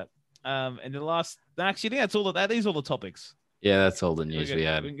about that. And the last, actually, that's all that. These are all the topics. Yeah, that's all the news we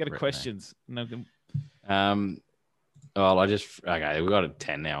had. We can go to questions. No. Well, we've got a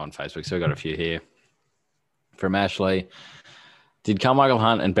 10 now on Facebook, so we've got a few here. From Ashley. Did Carmichael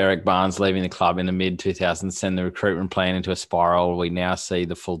Hunt and Berrick Barnes leaving the club in the mid-2000s send the recruitment plan into a spiral we now see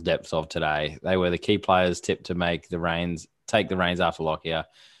the full depth of today? They were the key players tipped to take the reins after Lockyer,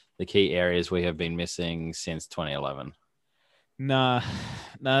 the key areas we have been missing since 2011. Nah,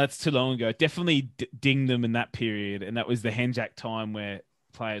 that's too long ago. Definitely dinged them in that period, and that was the Henjack time where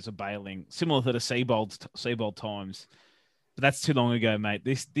players are bailing, similar to the Seabold times. But that's too long ago, mate.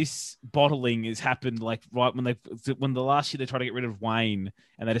 This bottling has happened like right when the last year they tried to get rid of Wayne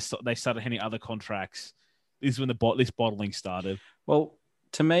and they started handing other contracts. This is when this bottling started. Well,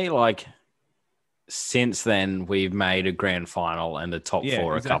 to me, like since then we've made a grand final and the top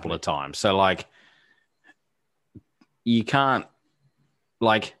four a couple of times. So like you can't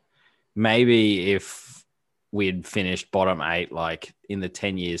like maybe if we'd finished bottom 8 like in the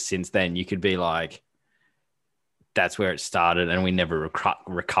 10 years since then, you could be like, that's where it started and we never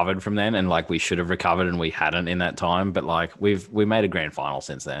recovered from then. And like we should have recovered and we hadn't in that time. But like we made a grand final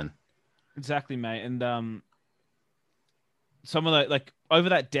since then. Exactly, mate. And some of the, like over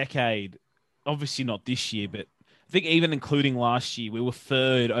that decade, obviously not this year, but I think even including last year, we were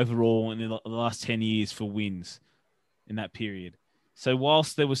third overall in the last 10 years for wins in that period. So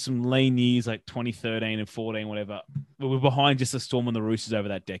whilst there was some lean years like 2013 and 14, whatever, we were behind just the Storm and the Roosters over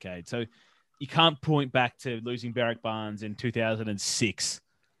that decade. So you can't point back to losing Berrick Barnes in 2006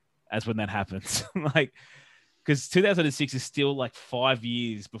 as when that happens. Like, because 2006 is still like 5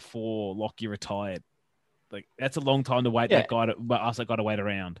 years before Lockyer retired. Like, that's a long time to wait. That guy to wait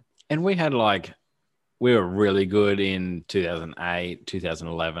around. And we were really good in 2008,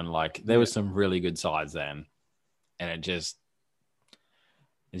 2011. Like, there was some really good sides then. And it just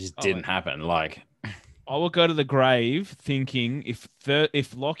didn't happen. Like, I will go to the grave thinking if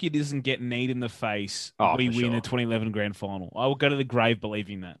Lockyer doesn't get kneed in the face, we win the 2011 grand final. I will go to the grave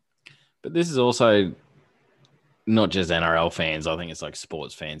believing that. But this is also not just NRL fans. I think it's like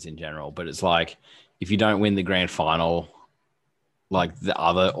sports fans in general. But it's like, if you don't win the grand final, like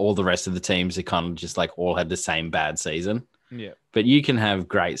all the rest of the teams are kind of just like all had the same bad season. Yeah. But you can have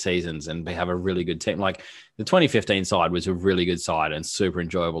great seasons and have a really good team. Like the 2015 side was a really good side and super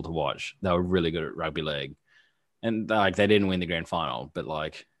enjoyable to watch. They were really good at rugby league. And like they didn't win the grand final, but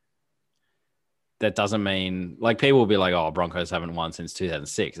like that doesn't mean like people will be like, oh, Broncos haven't won since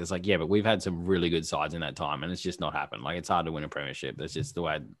 2006. It's like, yeah, but we've had some really good sides in that time and it's just not happened. Like it's hard to win a premiership. That's just the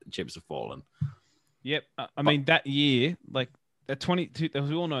way chips have fallen. Yep. I mean, that year, like that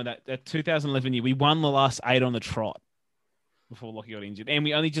we all know that 2011 year, we won the last 8 on the trot before Lockie got injured. And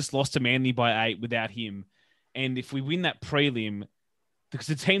we only just lost to Manly by 8 without him. And if we win that prelim, because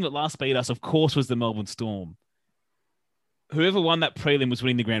the team that last beat us, of course, was the Melbourne Storm. Whoever won that prelim was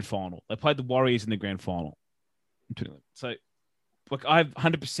winning the grand final. They played the Warriors in the grand final. So, look, I have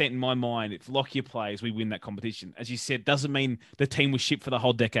 100% in my mind, if Lockyer plays, we win that competition. As you said, doesn't mean the team was shit for the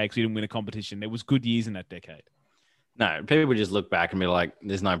whole decade because we didn't win a competition. There was good years in that decade. No, people would just look back and be like,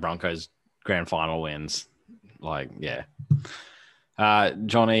 there's no Broncos grand final wins. Like, yeah.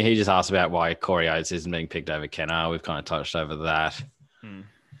 Johnny, he just asked about why Corey Oates isn't being picked over Kenner. We've kind of touched over that.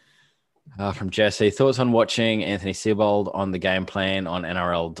 From Jesse, thoughts on watching Anthony Seibold on the game plan on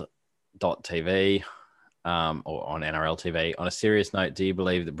NRL.tv or on NRL TV. On a serious note, do you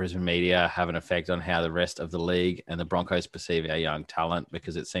believe that Brisbane media have an effect on how the rest of the league and the Broncos perceive our young talent?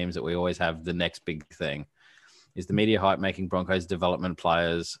 Because it seems that we always have the next big thing. Is the media hype making Broncos development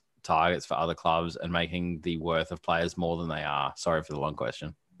players targets for other clubs and making the worth of players more than they are? Sorry for the long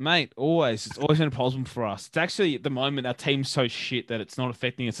question. Mate, always. It's always been a problem for us. It's actually, at the moment, our team's so shit that it's not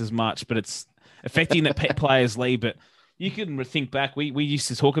affecting us as much, but it's affecting that players leave. But you can think back. We used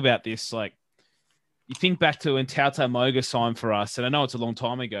to talk about this. Like, you think back to when Tautau Moga signed for us, and I know it's a long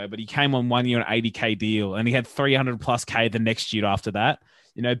time ago, but he came on 1 year an 80K deal, and he had 300 plus K the next year after that.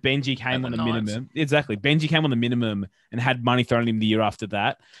 You know, Benji came on the minimum. Exactly. Benji came on the minimum and had money thrown at him the year after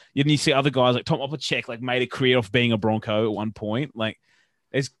that. Then you see other guys like Tom Opacek, like made a career off being a Bronco at one point. Like,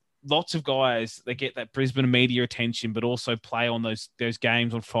 there's lots of guys that get that Brisbane media attention, but also play on those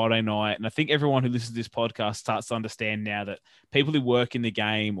games on Friday night. And I think everyone who listens to this podcast starts to understand now that people who work in the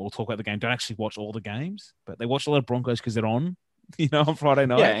game or talk about the game don't actually watch all the games, but they watch a lot of Broncos because they're on, on Friday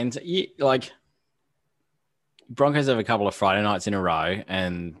night. Yeah, and like Broncos have a couple of Friday nights in a row,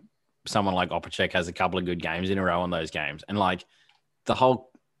 and someone like Opacek has a couple of good games in a row on those games. And like the whole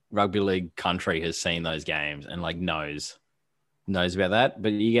rugby league country has seen those games and like knows about that.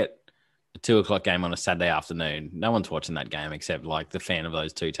 But you get a 2:00 game on a Saturday afternoon. No one's watching that game except like the fan of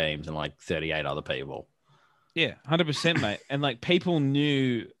those two teams and like 38 other people. Yeah, 100%, mate. And like people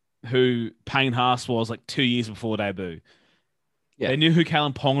knew who Payne Haas was like 2 years before debut. Yeah. They knew who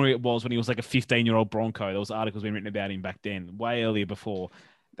Callum Ponga was when he was like a 15-year-old Bronco. There was articles being written about him back then, way earlier before.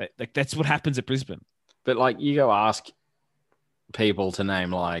 That's what happens at Brisbane. But like you go ask people to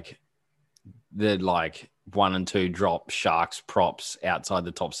name like the like 1 and 2 drop Sharks props outside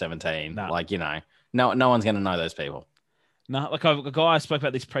the top 17. Nah. Like, no one's going to know those people. No, like a guy I spoke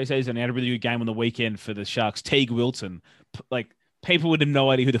about this preseason, he had a really good game on the weekend for the Sharks, Teague Wilton. Like, people would have no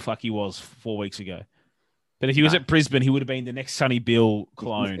idea who the fuck he was 4 weeks ago. But if he was at Brisbane, he would have been the next Sonny Bill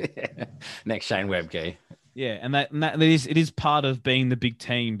clone. Next Shane Webke. Yeah, and it is part of being the big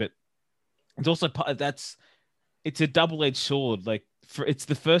team, but it's also it's a double-edged sword. Like, it's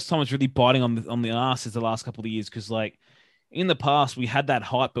the first time it's really biting on the ass is the last couple of years, because like in the past we had that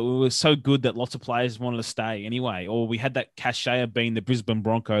hype, but we were so good that lots of players wanted to stay anyway, or we had that cachet of being the Brisbane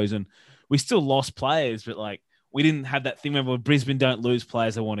Broncos, and we still lost players, but like we didn't have that thing where Brisbane don't lose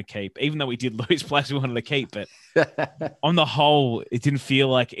players they want to keep, even though we did lose players we wanted to keep. But on the whole, it didn't feel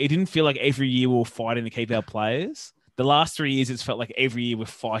like every year we were fighting to keep our players. The last 3 years, it's felt like every year we're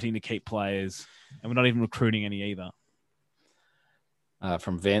fighting to keep players, and we're not even recruiting any either.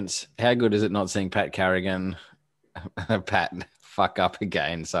 From Vince, how good is it not seeing Pat Carrigan, fuck up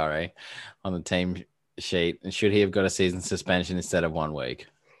again, on the team sheet? And should he have got a season suspension instead of 1 week?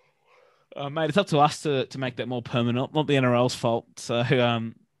 Mate, it's up to us to make that more permanent, not the NRL's fault. So,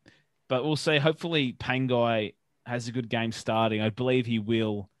 but we'll see. Hopefully, Pangai has a good game starting. I believe he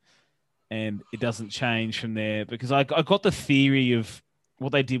will, and it doesn't change from there, because I got the theory of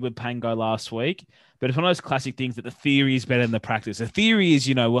what they did with Pangai last week. But it's one of those classic things that the theory is better than the practice. The theory is,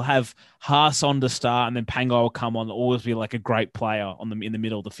 we'll have Haas on to start and then Pangai will come on. There'll always be like a great player in the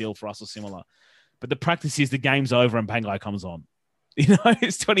middle of the field for us or similar. But the practice is the game's over and Pangai comes on.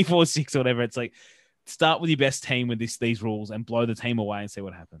 It's 24-6 or whatever. It's like, start with your best team with these rules and blow the team away and see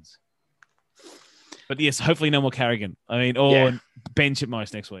what happens. But yes, hopefully no more Carrigan. Bench at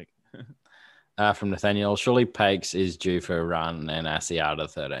most next week. From Nathaniel, surely Pakes is due for a run and Asiata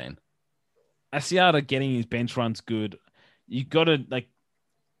 13. Asiata getting his bench run's good. you got to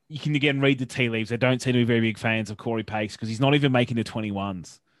you can again read the tea leaves. They don't seem to be very big fans of Corey Pakes because he's not even making the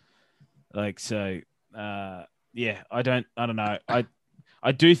 21s. Yeah, I don't know.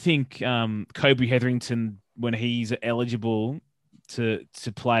 I do think Kobe Hetherington, when he's eligible to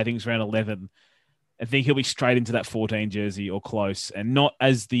play, I think it's around 11. I think he'll be straight into that 14 jersey or close, and not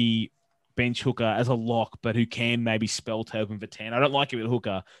as the bench hooker, as a lock, but who can maybe spell to open for 10. I don't like him at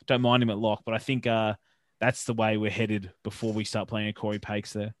hooker. Don't mind him at lock, but I think that's the way we're headed before we start playing a Corey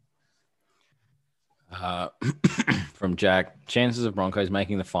Pakes there. From Jack, chances of Broncos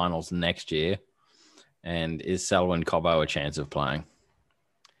making the finals next year, and is Selwyn Cobbo a chance of playing?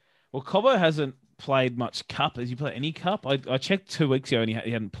 Well, Cobbo hasn't played much cup. Has he played any cup? I checked 2 weeks ago and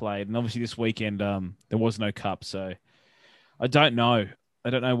he hadn't played, and obviously this weekend there was no cup, so I don't know. I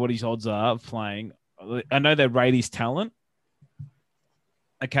don't know what his odds are of playing. I know they rate his talent.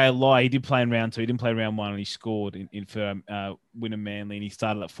 Okay, a lie. He did play in round 2. He didn't play round 1, and he scored in for Wynnum Manly, and he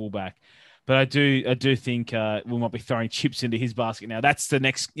started at fullback. But I do think we might be throwing chips into his basket now. That's the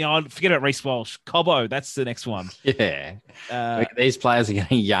next. Forget about Reece Walsh, Cobbo. That's the next one. Yeah, these players are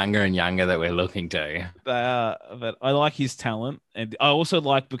getting younger and younger that we're looking to. But I like his talent, and I also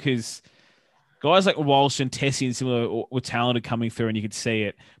like because guys like Walsh and Tessie and similar were talented coming through, and you could see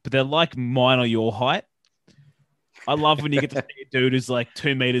it. But they're like mine or your height. I love when you get to see a dude who's like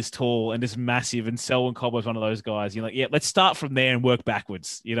 2 meters tall and just massive, and Selwyn Cobbo's one of those guys. You're like, yeah, let's start from there and work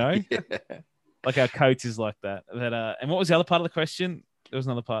backwards, Yeah. Like our coach is like that. But, and what was the other part of the question? There was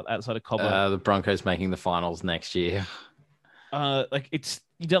another part outside of Cobbo. The Broncos making the finals next year.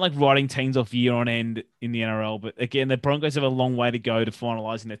 You don't like writing teams off year on end in the NRL, but again, the Broncos have a long way to go to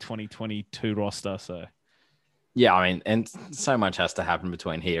finalising their 2022 roster. So, yeah, I mean, and so much has to happen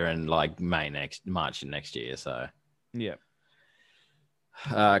between here and like March next year. So, yeah.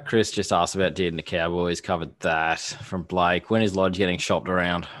 Chris just asked about Dearden the Cowboys. Covered that from Blake. When is Lodge getting shopped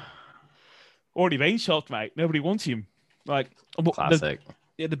around? Already been shopped, mate. Nobody wants him. Like classic.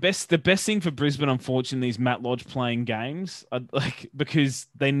 The best thing for Brisbane, unfortunately, is Matt Lodge playing games. Because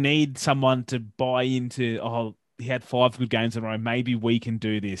they need someone to buy into. Oh, he had 5 good games in a row. Maybe we can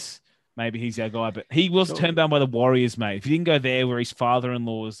do this. Maybe he's our guy. But he was turned down by the Warriors, mate. If he didn't go there, where his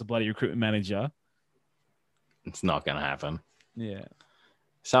father-in-law is the bloody recruitment manager, it's not going to happen. Yeah.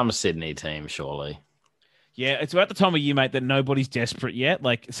 Some Sydney team, surely. Yeah, it's about the time of year, mate, that nobody's desperate yet.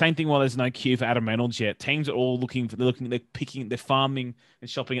 Like, same thing while there's no queue for Adam Reynolds yet. Teams are all they're farming and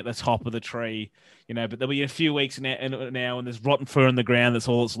shopping at the top of the tree, but there'll be a few weeks now and there's rotten fur on the ground. That's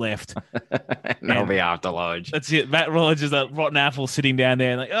all that's left. And they'll be after Lodge. That's it. Matt Lodge is that rotten apple sitting down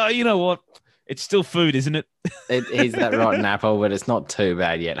there and like, oh, you know what? It's still food, isn't it? He's that rotten apple, but it's not too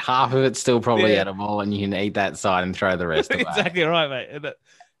bad yet. Half of it's still probably edible, and you can eat that side and throw the rest away. Exactly right, mate. But,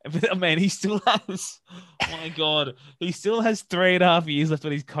 man, he still has. Oh my God, he still has 3.5 years left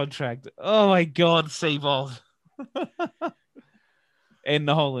on his contract. Oh my God, Seabold and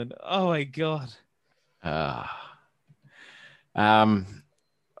Nolan. Oh my God.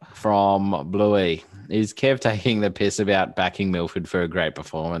 From Bluey, is Kev taking the piss about backing Milford for a great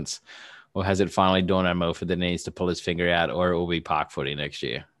performance, or has it finally dawned on Milford that he needs to pull his finger out, or it will be park footy next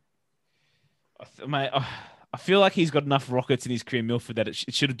year? Mate, I feel like he's got enough rockets in his career, Milford, that it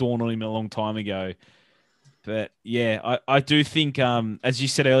should have dawned on him a long time ago. But yeah, I do think, as you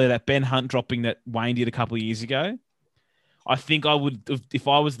said earlier, that Ben Hunt dropping that Wayne did a couple of years ago, I think I would, if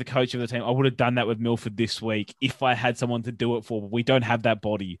I was the coach of the team, I would have done that with Milford this week if I had someone to do it for. But we don't have that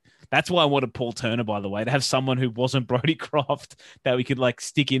body. That's why I wanted Paul Turner, by the way, to have someone who wasn't Brodie Croft that we could like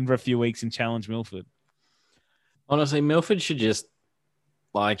stick in for a few weeks and challenge Milford. Honestly, Milford should just,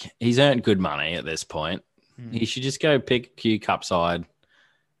 he's earned good money at this point. He should just go pick Q Cup side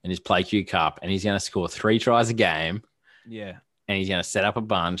and just play Q Cup, and he's going to score 3 tries a game. Yeah. And he's going to set up a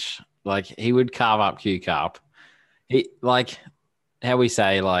bunch. He would carve up Q Cup. He, how we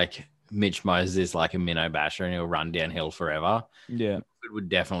say, Mitch Moses is like a minnow basher and he'll run downhill forever. Yeah. It would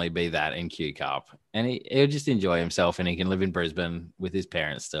definitely be that in Q Cup. And he'll just enjoy himself, and he can live in Brisbane with his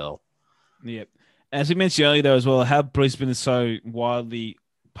parents still. Yep. As we mentioned earlier, though, as well, how Brisbane is so widely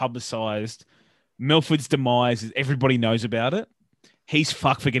publicised. Milford's demise is everybody knows about it. He's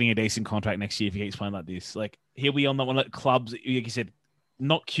fucked for getting a decent contract next year if he keeps playing like this. He'll be on that one at clubs, like you said,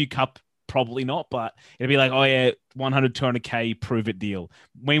 not Q Cup, probably not, but it'll be like, oh yeah, 100, 200K, prove it deal.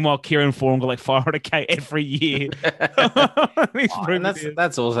 Meanwhile, Kieran Foran got 500K every year. And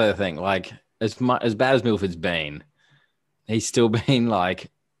that's also the thing. As bad as Milford's been, he's still been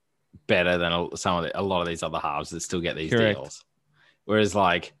better than a lot of these other halves that still get these deals. Whereas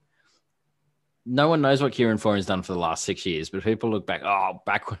no one knows what Kieran Foran's done for the last 6 years, but people look back,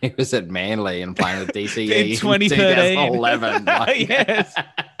 back when he was at Manly and playing with DCE in 2013. 2011. Like, yes.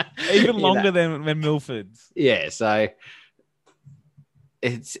 Even longer than Milford's. Yeah, so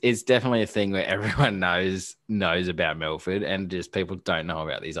it's definitely a thing where everyone knows about Milford and just people don't know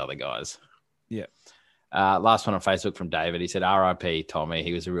about these other guys. Yeah. Last one on Facebook from David. He said, R.I.P. Tommy.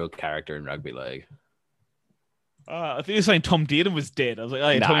 He was a real character in rugby league. I think you were saying Tom Dearden was dead. I was like, oh,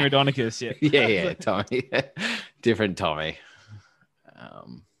 yeah, No. Tommy Raudonikis. Yeah. Yeah, Tommy. Different Tommy.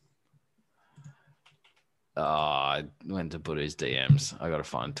 I went to put his DMs. I got to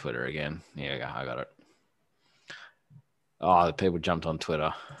find Twitter again. Here we go. I got it. The people jumped on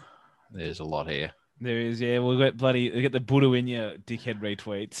Twitter. There's a lot here. There is, yeah. We get the Buddha in your dickhead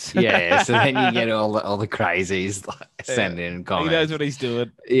retweets. Yeah, so then you get all the crazies sending in comments. He knows what he's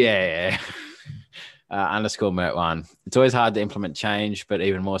doing. Yeah. Underscore Mert one. It's always hard to implement change, but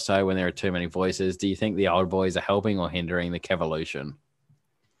even more so when there are too many voices. Do you think the old boys are helping or hindering the Kevolution?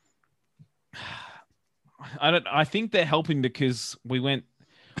 I think they're helping because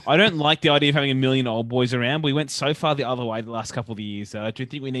I don't like the idea of having a million old boys around. We went so far the other way the last couple of years. I do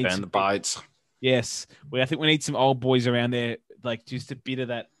think we need Burn the boats. Yes. I think we need some old boys around there, like just a bit of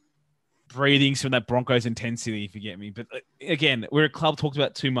that breathing some of that Broncos intensity, if you get me. But again, we're a club talked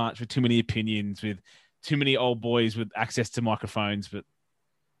about too much with too many opinions, with too many old boys with access to microphones, but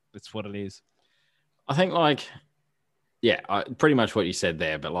that's what it is. I think pretty much what you said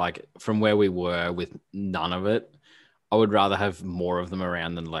there, but from where we were with none of it, I would rather have more of them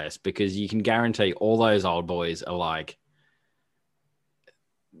around than less because you can guarantee all those old boys are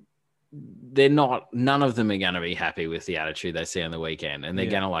none of them are going to be happy with the attitude they see on the weekend. And they're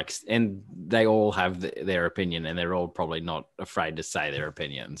going to and they all have their opinion and they're all probably not afraid to say their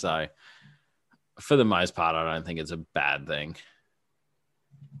opinion. So for the most part, I don't think it's a bad thing.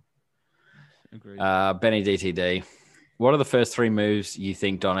 Agreed. Benny DTD. What are the first 3 moves you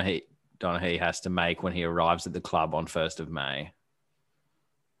think Donaghy has to make when he arrives at the club on 1st of May?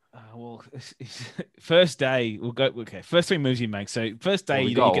 First day we'll go. Okay, first 3 moves you make. So first day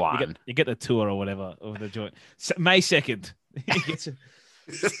you get the tour or whatever of the joint. May 2nd,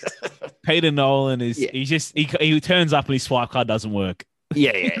 Peter Nolan he turns up and his swipe card doesn't work.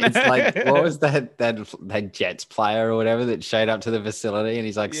 Yeah. It's like what was that Jets player or whatever that showed up to the facility and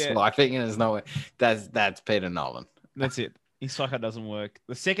he's swiping and it's not. That's Peter Nolan. That's it. His swipe card doesn't work.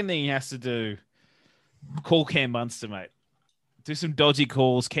 The second thing he has to do, call Cam Munster, mate. Do some dodgy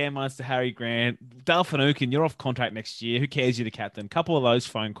calls. Cam Munster, Harry Grant, Dale Finucane, you're off contract next year. Who cares? You're the captain. Couple of those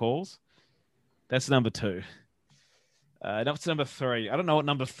phone calls. That's number 2. That's number 3. I don't know what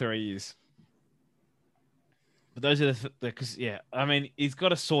number 3 is. But those are because he's got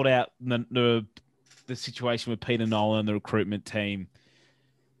to sort out the situation with Peter Nolan, the recruitment team.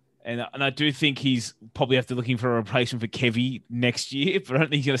 And I do think he's probably have to looking for a replacement for Kevy next year, but I don't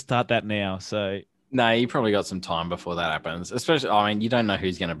think he's going to start that now. So no, you probably got some time before that happens. Especially, you don't know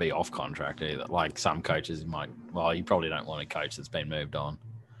who's going to be off contract either. Like some coaches you probably don't want a coach that's been moved on.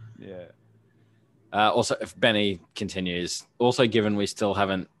 Yeah. Also, if Benny continues, also given we still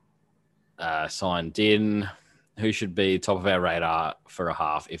haven't signed Din, who should be top of our radar for a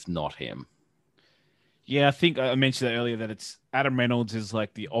half, if not him? Yeah, I think I mentioned that earlier that it's Adam Reynolds is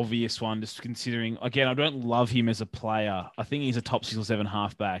the obvious one, just considering, again, I don't love him as a player. I think he's a top 6 or 7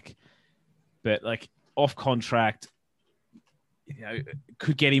 halfback, but off contract,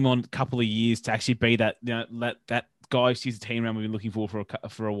 could get him on a couple of years to actually be that, that guy who's the team around we've been looking for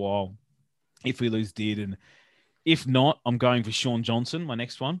a while if we lose Did. And if not, I'm going for Sean Johnson, my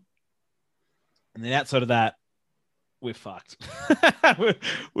next one. And then outside of that, we're fucked.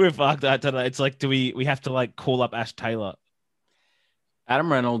 we're fucked. It's do we have to call up Ash Taylor?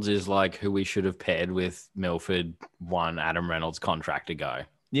 Adam Reynolds is who we should have paired with Milford 1 Adam Reynolds contract ago.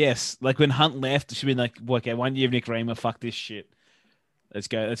 Yes, when Hunt left, it should be okay, 1 year of Nick Reamer, fuck this shit. Let's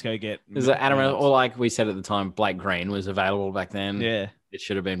go get. Is it Adam Reynolds, or we said at the time, Blake Green was available back then? Yeah, it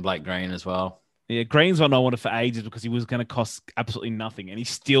should have been Blake Green as well. Yeah, Green's one I wanted for ages because he was going to cost absolutely nothing, and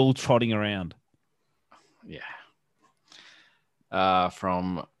he's still trotting around. Yeah.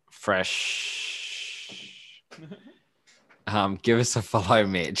 From Fresh. Give us a follow,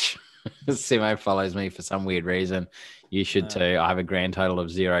 Mitch. Simo follows me for some weird reason. You should too. I have a grand total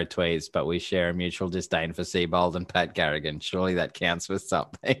of 0 tweets, but we share a mutual disdain for Seabold and Pat Garrigan. Surely that counts for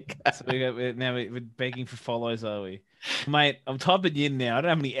something. So we're begging for follows, are we? Mate, I'm typing in now. I don't know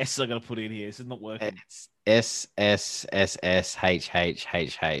how many S's I got to put in here. This is not working. It's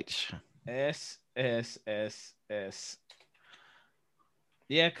SSSSHHHH. SSSS.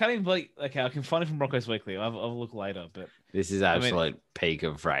 Yeah, I can't even okay, I can find it from Broncos Weekly. I'll look later, but This is absolute peak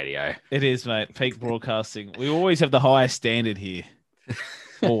of radio. It is, mate. Peak broadcasting. We always have the highest standard here.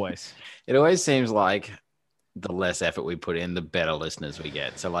 Always. It always seems like the less effort we put in, the better listeners we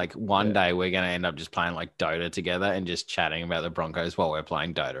get. So like one day we're going to end up just playing like Dota together and just chatting about the Broncos while we're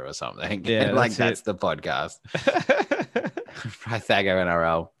playing Dota or something. Yeah, like that's the podcast. Pythago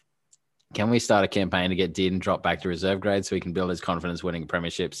NRL. Can we start a campaign to get Dearden dropped back to reserve grade so he can build his confidence winning a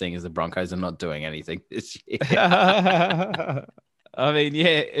premiership, seeing as the Broncos are not doing anything this year? I mean,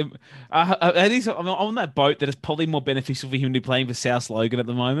 yeah, at least I'm on that boat that is probably more beneficial for him to be playing for South Logan at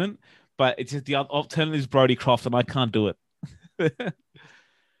the moment. But it's just the alternative is Brodie Croft, and I can't do it.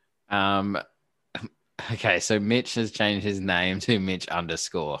 Okay, so Mitch has changed his name to Mitch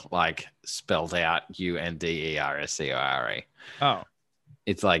 _ like spelled out UNDERSCORE. Oh,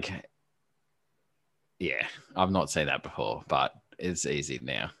 It's like, yeah, I've not seen that before, but it's easy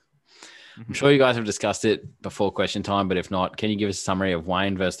now. I'm sure you guys have discussed it before question time, but if not, can you give us a summary of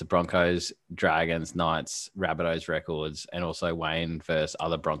Wayne versus the Broncos, Dragons, Knights, Rabbitohs records, and also Wayne versus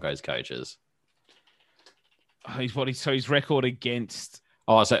other Broncos coaches? His record against.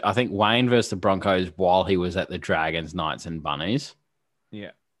 Oh, so I think Wayne versus the Broncos while he was at the Dragons, Knights, and Bunnies.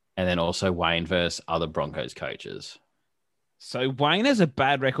 Yeah. And then also Wayne versus other Broncos coaches. So Wayne has a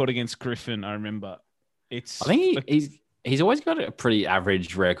bad record against Griffin, I remember. I think he's always got a pretty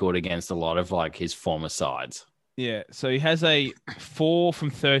average record against a lot of like his former sides. Yeah. So he has a 4 from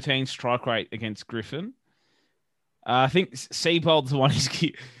 13 strike rate against Griffin. I think Seabold's the one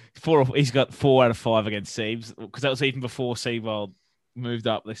he's got 4 out of 5 against Seabs, because that was even before Seabold moved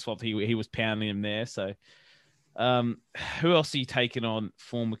up. They swapped. He was pounding him there. So who else are you taking on?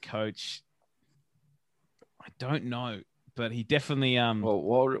 Former coach? I don't know, but he definitely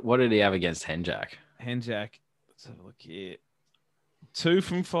Well, what did he have against Henjack? Let's have a look here. 2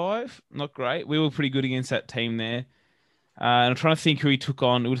 from 5, not great. We were pretty good against that team there. And I'm trying to think who he took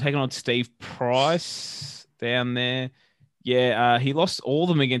on. We were taking on Steve Price down there. Yeah, he lost all of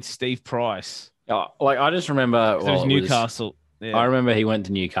them against Steve Price. Like I just remember It was Newcastle. Yeah. I remember he went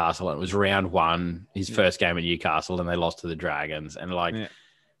to Newcastle and it was round 1, his first game at Newcastle, and they lost to the Dragons. And like,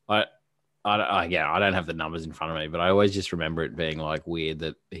 I don't have the numbers in front of me, but I always just remember it being like weird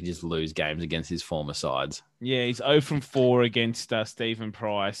that he just lose games against his former sides. Yeah, he's 0 from 4 against Stephen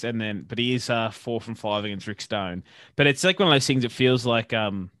Price, but he is 4 from 5 against Rick Stone. But it's like one of those things that feels like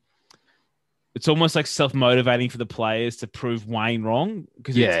it's almost like self-motivating for the players to prove Wayne wrong,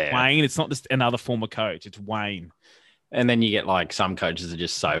 because it's Wayne. It's not just another former coach. It's Wayne. And then you get like some coaches are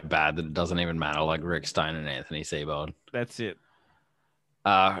just so bad that it doesn't even matter, like Rick Stone and Anthony Seabold. That's it.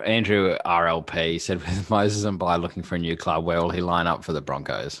 Andrew RLP said, with Moses and Bly looking for a new club, where will he line up for the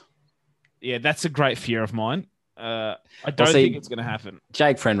Broncos? Yeah, that's a great fear of mine. I don't think it's going to happen.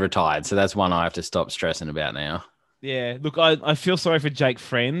 Jake Friend retired, so that's one I have to stop stressing about now. Yeah, look, I feel sorry for Jake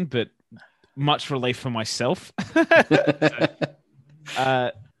Friend, but much relief for myself.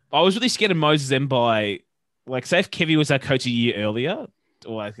 I was really scared of Moses Mbai. Like, say if Kevy was our coach a year earlier,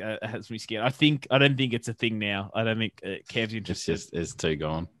 it has me scared. I don't think it's a thing now. I don't think Kev's interested. It's too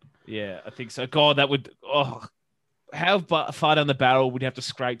gone. Yeah, I think so. God, that would. How far down the barrel would you have to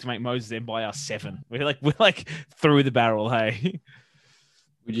scrape to make Moses Mbai our 7? We're like through the barrel. Hey,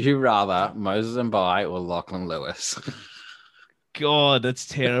 would you rather Moses Mbai or Lachlan Lewis? God, that's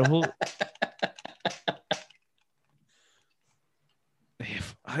terrible.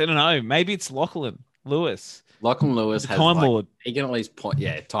 I don't know. Maybe it's Lachlan Lewis. Lachlan Lewis has Time Lord. He can at least point.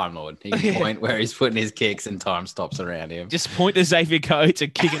 Yeah, Time Lord. He can point where he's putting his kicks and time stops around him. Just point to Xavier Coates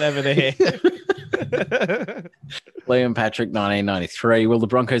and kick it over the head. Liam Patrick, 1993. Will the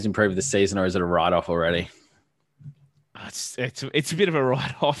Broncos improve this season, or is it a write-off already? It's a bit of a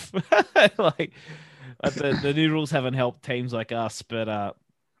write-off. like the new rules haven't helped teams like us, but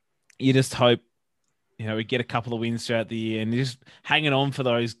you just hope we get a couple of wins throughout the year and just hanging on for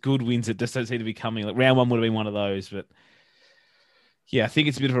those good wins that just don't seem to be coming. Like round 1 would have been one of those, but yeah, I think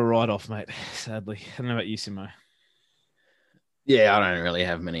it's a bit of a write-off, mate. Sadly, I don't know about you, Simo. Yeah, I don't really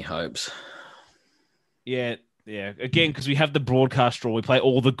have many hopes. Yeah. Again, because we have the broadcast draw, we play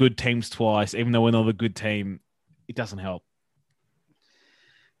all the good teams twice, even though we're not a good team. It doesn't help.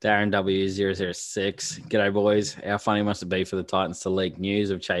 Darren W006. G'day, boys. How funny must it be for the Titans to leak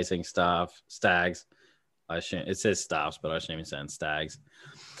news of chasing Stags? I assume it says Staffs, but I assume it's saying Stags.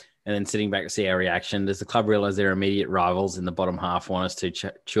 And then sitting back to see our reaction. Does the club realize their immediate rivals in the bottom half want us to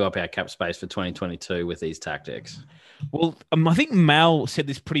chew up our cap space for 2022 with these tactics? Well, I think Mal said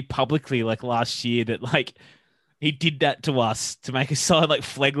this pretty publicly, like last year, that like he did that to us to make us sound like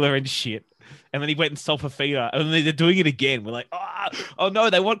Flegler and shit. And then he went and sold Fafita. And then they're doing it again. We're like, oh no,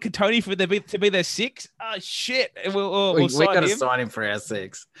 they want Katoni to be their 6? Oh, shit. We'll we got to sign him for our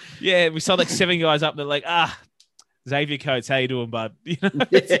 6. Yeah, we saw like 7 guys up. They're like, Xavier Coates, how you doing, bud? You know,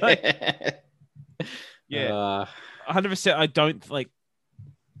 yeah, 100%. I don't like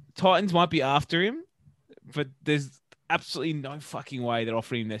Titans might be after him, but there's absolutely no fucking way they're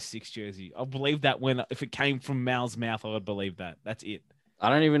offering him their 6 jersey. I'll believe that if it came from Mal's mouth, I would believe that. That's it. I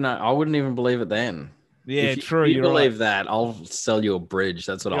don't even know. I wouldn't even believe it then. Yeah, true. If you believe that, I'll sell you a bridge.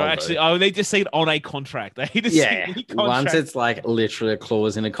 That's what I'll do. Oh, they just see it on a contract. They just once it's like literally a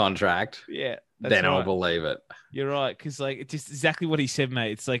clause in a contract. Yeah, then I'll believe it. You're right, because like it's just exactly what he said,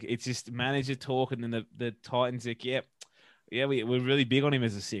 mate. It's like it's just manager talk, and then the Titans like, yeah, we're really big on him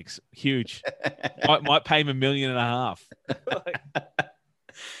as a 6, huge. might pay him $1.5 million.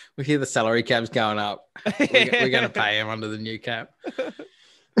 We hear the salary cap's going up. We're going to pay him under the new cap.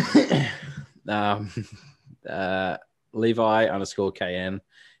 Levi_KN.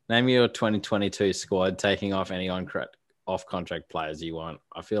 Name your 2022 squad, taking off any off-contract players you want.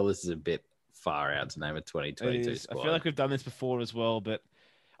 I feel this is a bit far out to name a 2022 squad. I feel like we've done this before as well, but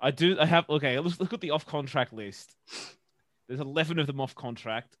I have. Okay, let's look at the off-contract list. There's 11 of them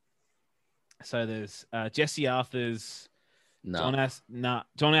off-contract. So there's Jesse Arthurs, John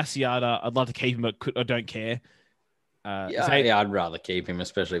Asiata. I'd love to keep him, but I don't care. I'd rather keep him,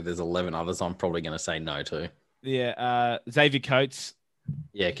 especially if there's 11 others I'm probably going to say no to. Yeah, Xavier Coates.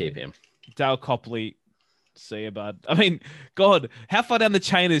 Yeah, keep him. Dale Copley. See you, bud. I mean, God, how far down the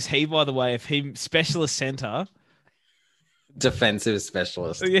chain is he, by the way, if he specialist center? Defensive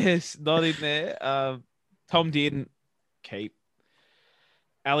specialist. Yes, not in there. Tom Dearden, keep.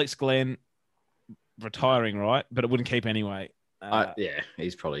 Alex Glenn, retiring, right? But it wouldn't keep anyway. Yeah,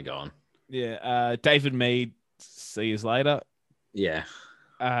 he's probably gone. Yeah, David Mead, see you later. Yeah.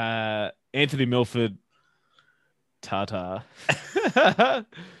 Anthony Milford, Tata.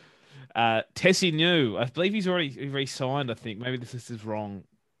 Tessie New, I believe he's already re-signed, I think. Maybe this is wrong.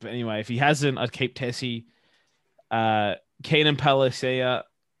 But anyway, if he hasn't, I'd keep Tessie. Keenan Palacia,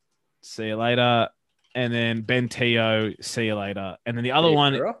 see you later. And then Ben Teo, see you later. And then the other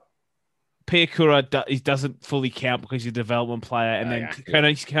one, Piakura, he doesn't fully count because he's a development player. And then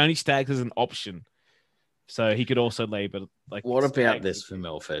Coney Staggs is an option. So he could also leave. But like, what about this for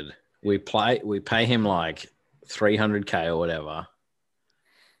Milford? We pay him like $300K or whatever.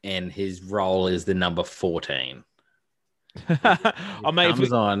 And his role is the number 14. He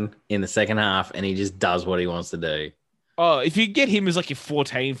comes on in the second half and he just does what he wants to do. Oh, if you get him as like your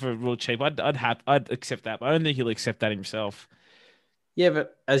 14 for real cheap, I'd accept that. But I don't think he'll accept that himself. Yeah,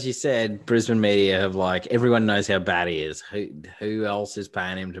 but as you said, Brisbane media have like everyone knows how bad he is. Who else is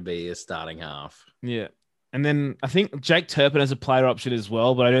paying him to be a starting half? Yeah. And then I think Jake Turpin has a player option as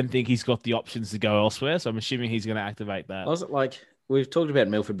well, but I don't think he's got the options to go elsewhere. So I'm assuming he's going to activate that. We've talked about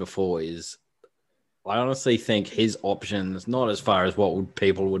Milford before, I honestly think his options, not as far as what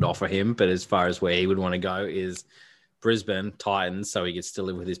people would offer him, but as far as where he would want to go, is Brisbane Titans, so he could still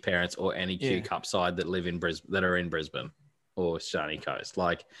live with his parents, or any Q Cup side that live in Brisbane, that are in Brisbane or Sunny Coast.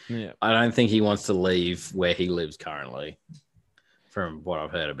 I don't think he wants to leave where he lives currently, from what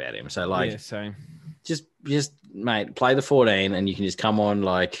I've heard about him. So same. Just mate, play the 14, and you can just come on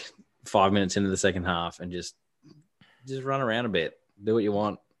like 5 minutes into the second half and just run around a bit. Do what you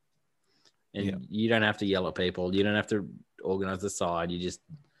want. And you don't have to yell at people. You don't have to organize the side. You just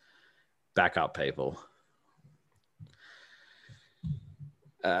back up people.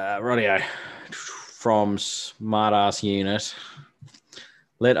 Radio from Smartass Unit.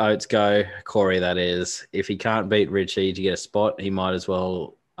 Let Oates go. Corey, that is. If he can't beat Richie to get a spot, he might as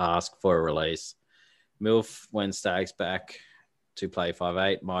well ask for a release. Milf, when Staggs back to play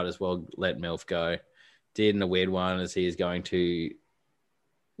 5'8", might as well let Milf go. Dearden a weird one as he is going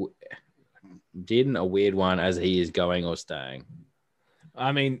or staying.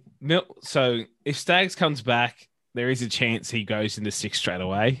 I mean, so if Staggs comes back, there is a chance he goes into 6 straight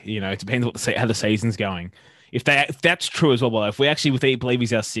away. You know, it depends how the season's going. If that's true as well, if we actually believe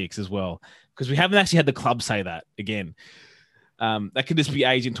he's our 6 as well, because we haven't actually had the club say that again. That could just be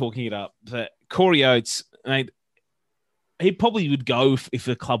agent talking it up. But Corey Oates, he probably would go if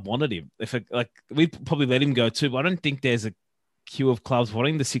the club wanted him. We'd probably let him go too. But I don't think there's a queue of clubs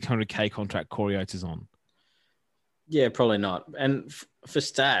wanting the $600K contract Corey Oates is on. Yeah, probably not. And for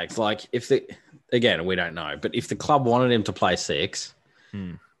Staggs, again, we don't know. But if the club wanted him to play 6,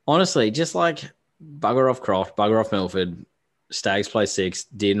 honestly, just bugger off Croft, bugger off Milford, Staggs play 6,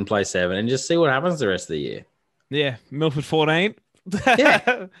 Dearden play 7, and just see what happens the rest of the year. Yeah, Milford 14. Yeah.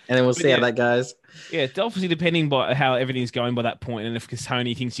 And then we'll see yeah. how that goes. Yeah, it's obviously depending by how everything's going by that point, and if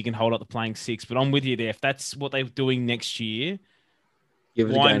Tony thinks he can hold up the playing six. But I'm with you there. If that's what they're doing next year, Give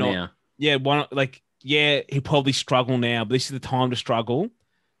it why a go not? now. Yeah, why not? Like, yeah, he'll probably struggle now, but this is the time to struggle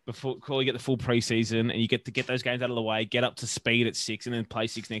before you get the full preseason and you get to get those games out of the way, get up to speed at six, and then play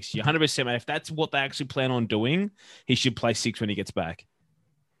six next year. 100%, mate. If that's what they actually plan on doing, he should play six when he gets back.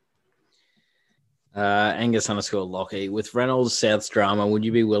 Angus_Lockie. With Reynolds' South's drama, would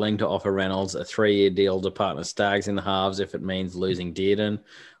you be willing to offer Reynolds a 3-year deal to partner Staggs in the halves if it means losing Dearden?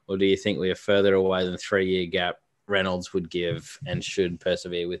 Or do you think we are further away than the 3-year gap Reynolds would give and should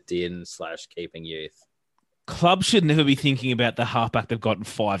persevere with Dearden / keeping youth? Clubs should never be thinking about the halfback they've got in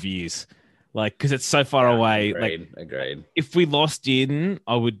 5 years. Like, because it's so far away. Agreed. If we lost Dearden,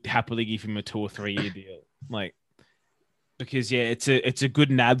 I would happily give him a 2 or 3 year deal. Like, because yeah, it's a good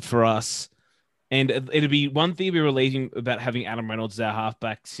nab for us. And it'd be one thing to be relieving about having Adam Reynolds as our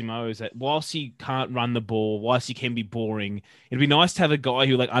halfback, Simo, is that whilst he can't run the ball, whilst he can be boring, it'd be nice to have a guy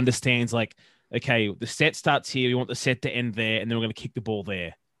who like understands like, okay, the set starts here. We want the set to end there, and then we're going to kick the ball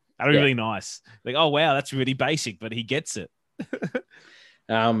there. That'd be really nice. Like, oh wow, that's really basic, but he gets it.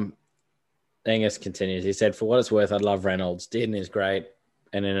 Angus continues. He said, "For what it's worth, I love Reynolds. Dearden is great,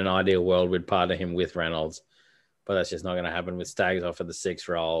 and in an ideal world, we'd partner him with Reynolds, but that's just not going to happen with Staggs offered the 6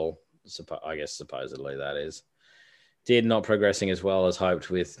 role. I guess supposedly that is. Dearden not progressing as well as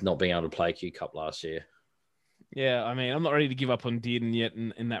hoped with not being able to play Q Cup last year." Yeah, I mean, I'm not ready to give up on Dearden yet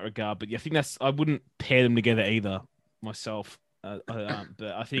in that regard, but yeah, I think I wouldn't pair them together either myself. But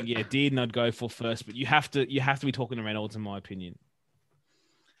I think Dearden I'd go for first, but you have to be talking to Reynolds in my opinion.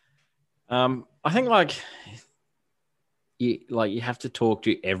 I think you have to talk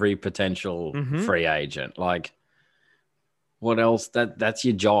to every potential free agent. Like, what else? That's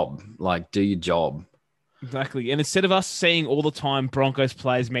your job. Like, do your job. Exactly. And instead of us seeing all the time Broncos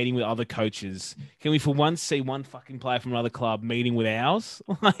players meeting with other coaches, can we for once see one fucking player from another club meeting with ours?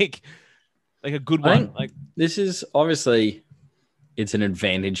 like a good one. Like, this is obviously it's an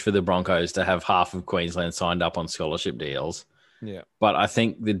advantage for the Broncos to have half of Queensland signed up on scholarship deals. Yeah. But I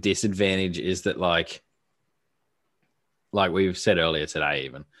think the disadvantage is that like we've said earlier today,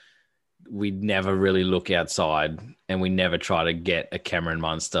 even we never really look outside and we never try to get a Cameron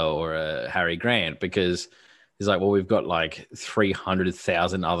Munster or a Harry Grant because it's like, well, we've got like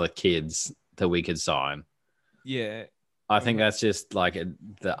 300,000 other kids that we could sign. Yeah. I think that's just like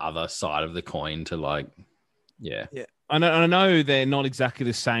the other side of the coin to like, yeah. Yeah. I know they're not exactly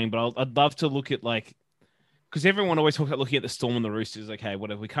the same, but I'd love to look at like, because everyone always talks about looking at the Storm and the Roosters. Okay,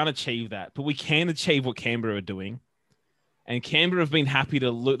 whatever. We can't achieve that, but we can achieve what Canberra are doing. And Canberra have been happy to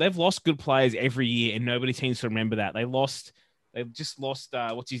look. They've lost good players every year, and nobody seems to remember that. They've just lost,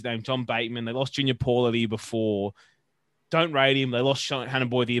 what's his name? John Bateman. They lost Junior Paula the year before. Don't rate him. They lost Hannah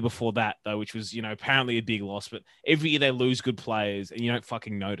Boy the year before that, though, which was, apparently a big loss. But every year they lose good players, and you don't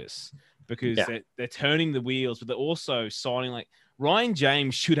fucking notice because they're turning the wheels, but they're also signing like Ryan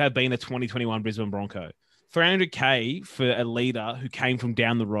James should have been a 2021 Brisbane Bronco. $300K for a leader who came from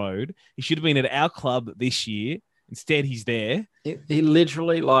down the road. He should have been at our club this year. Instead, he's there. He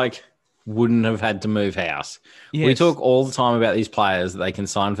literally like wouldn't have had to move house. Yes. We talk all the time about these players that they can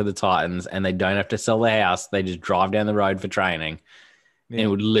sign for the Titans and they don't have to sell their house. They just drive down the road for training. Yeah. And it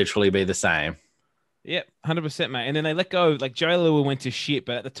would literally be the same. Yep, 100%, mate. And then they let go, like Joey Leilua went to shit,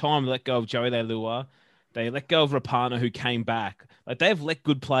 but at the time they let go of Joey Leilua. They let go of Rapana, who came back. Like they've let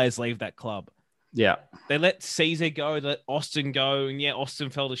good players leave that club. Yeah. They let Caesar go, they let Austin go, and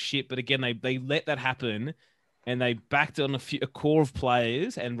Austin fell to shit. But again, they let that happen. And they backed on a core of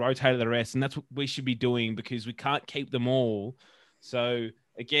players and rotated the rest. And that's what we should be doing because we can't keep them all. So,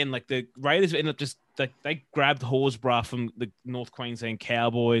 again, like the Raiders ended up just like they grabbed Horsburgh from the North Queensland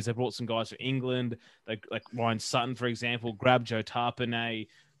Cowboys. They brought some guys from England. They, like Ryan Sutton, for example, grabbed Joe Tarpanay,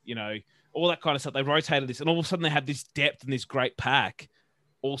 all that kind of stuff. They rotated this. And all of a sudden they had this depth and this great pack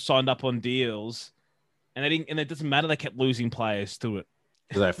all signed up on deals. And it doesn't matter. They kept losing players to it.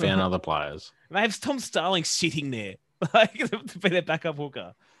 Because they found other players. And they have Tom Starling sitting there like to be their backup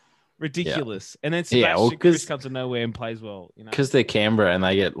hooker. Ridiculous. Yeah. And then Sebastian Chris comes to nowhere and plays well. Because they're Canberra and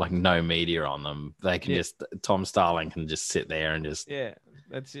they get like no media on them. They can Tom Starling can just sit there and just... Yeah,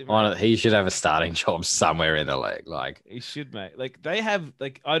 that's it. He should have a starting job somewhere in the league. Like he should, mate. Like they have,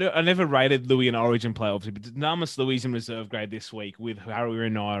 like I never rated Louis in Origin play, obviously, but Namas Louis in reserve grade this week with Harry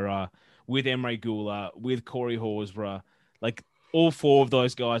Renaira, with Emre Gula, with Corey Horsburgh. Like all 4 of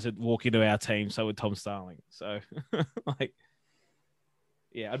those guys that walk into our team, so would Tom Starling. So, like,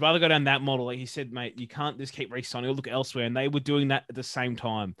 yeah, I'd rather go down that model. Like he said, mate, you can't just keep re-signing or look elsewhere. And they were doing that at the same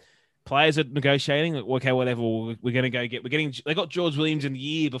time. players are negotiating. Like, okay, whatever. We're going to go get. They got George Williams in the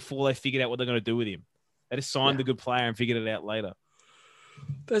year before they figured out what they're going to do with him. They just signed a good player and figured it out later.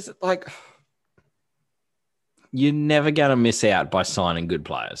 There's like, you're never going to miss out by signing good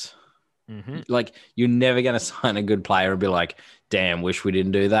players. Mm-hmm. Like, you're never going to sign a good player and be like, damn, wish we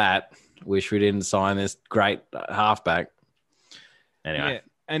didn't do that. Wish we didn't sign this great halfback. Anyway. Yeah.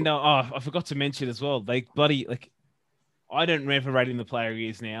 And I forgot to mention as well, they bloody, like, I don't remember rating the player he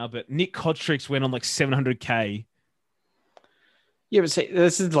is now, but Nick Kotrick's went on like $700K. Yeah, but see,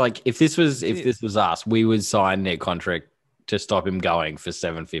 this is like, if this was us, we would sign Nick Kotrick to stop him going for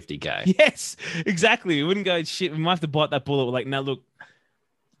 $750K. Yes, exactly. We wouldn't go, shit, we might have to bite that bullet. We're like, no, look,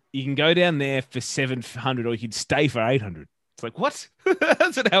 you can go down there for 700 or you can stay for 800. It's like, what?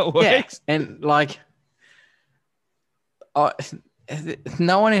 That's not how it works. Yeah, and like,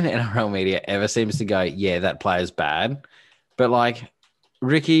 no one in NRL media ever seems to go, yeah, that player's bad. But like,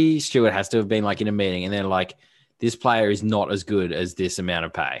 Ricky Stewart has to have been like in a meeting and then like, this player is not as good as this amount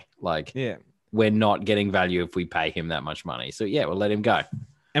of pay. Like, yeah, we're not getting value if we pay him that much money. So yeah, we'll let him go.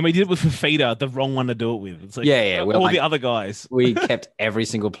 And we did it with Fafita, the wrong one to do it with. It's like, We're all like, the other guys. We kept every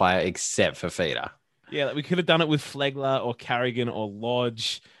single player except for Fafita. Yeah, like we could have done it with Flegler or Carrigan or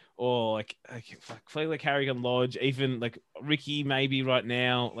Lodge or like Flegler, Carrigan, Lodge, even like Ricky maybe right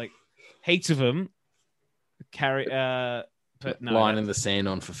now, like heaps of them. But no, line in the sand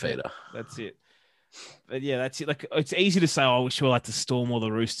on Fafita. That's it. But yeah, that's it. Like, it's easy to say, oh, we sure like the Storm or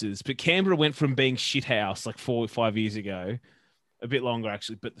the Roosters, but Canberra went from being shithouse like 4 or 5 years ago, a bit longer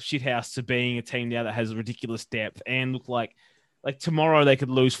actually, but shithouse to being a team now that has ridiculous depth and look like tomorrow they could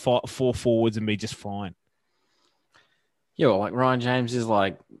lose 4 forwards and be just fine. Yeah, well, like Ryan James is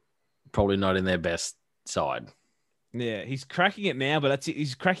like probably not in their best side. Yeah, he's cracking it now, but that's it.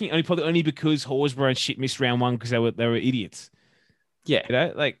 He's cracking probably only because Horsburgh and shit missed round one because they were idiots. Yeah, you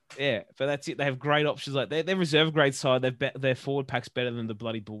know, like but that's it. They have great options. Like their reserve grade side, their forward pack's better than the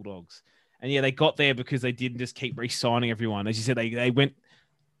bloody Bulldogs. And yeah, they got there because they didn't just keep re-signing everyone. As you said,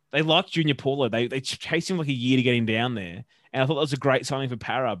 they liked Junior Paulo. They chased him like a year to get him down there. And I thought that was a great signing for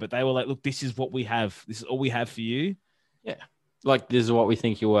Para. But they were like, look, this is what we have. This is all we have for you. Yeah. Like, this is what we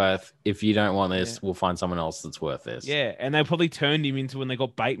think you're worth. If you don't want this, we'll find someone else that's worth this. Yeah, and they probably turned him into when they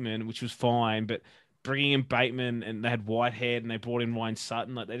got Bateman, which was fine. But bringing in Bateman and they had Whitehead and they brought in Ryan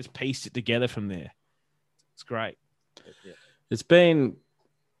Sutton, like they just pieced it together from there. It's great. Yeah. It's been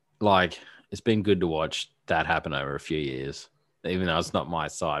good to watch that happen over a few years, even though it's not my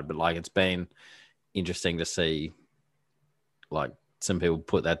side. But like, it's been interesting to see like some people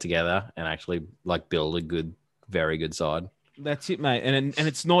put that together and actually like build a good, very good side. That's it, mate. And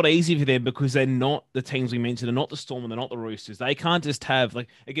it's not easy for them because they're not the teams we mentioned. They're not the Storm and they're not the Roosters. They can't just have, like,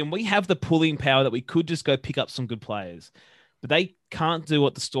 again, we have the pulling power that we could just go pick up some good players, but they can't do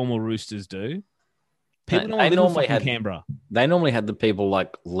what the Storm or Roosters do. People don't normally have Canberra. They normally had the people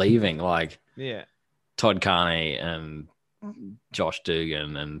like leaving, like yeah, Todd Carney and Josh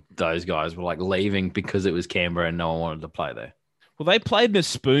Dugan and those guys were like leaving because it was Canberra and no one wanted to play there. Well, they played the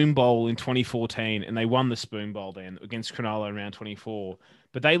Spoon Bowl in 2014 and they won the Spoon Bowl then against Cronulla in round 24.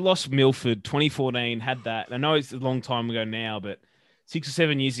 But they lost Milford 2014, had that. I know it's a long time ago now, but 6 or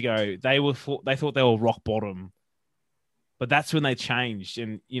 7 years ago, they thought they were rock bottom. But that's when they changed.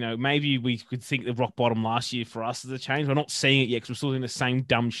 And, you know, maybe we could think the rock bottom last year for us as a change. We're not seeing it yet because we're still doing the same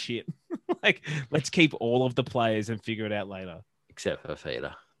dumb shit. Like, let's keep all of the players and figure it out later. Except for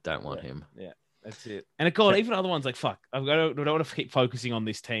Fafita. Don't want him. Yeah. That's it. And God, even other ones like, fuck, I don't want to keep focusing on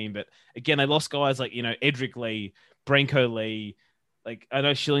this team. But again, they lost guys like, you know, Edric Lee, Branko Lee. Like, I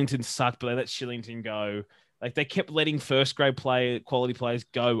know Shillington sucked, but they let Shillington go. Like, they kept letting first grade quality players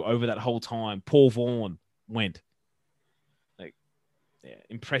go over that whole time. Paul Vaughan went. Like, yeah,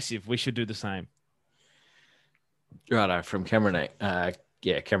 impressive. We should do the same. Righto, from Cameron.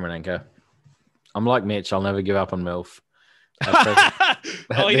 Cameronenko. I'm like Mitch. I'll never give up on MILF.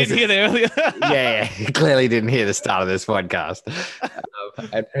 Oh, you didn't hear that earlier? Yeah, he clearly didn't hear the start of this podcast.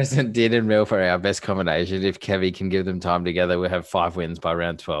 At present, Din and MILF are our best combination. If Kevy can give them time together, we'll have 5 wins by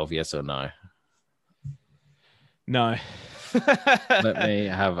round 12. Yes or no? No. Let me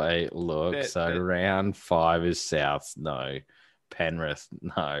have a look. Round 5 is South. No. Penrith.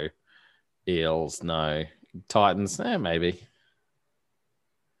 No. Eels. No. Titans. Maybe.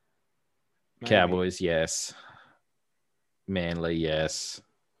 Cowboys. Yes. Manly, yes.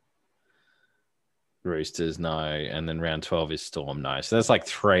 Roosters, no. And then round 12 is Storm, no. So that's like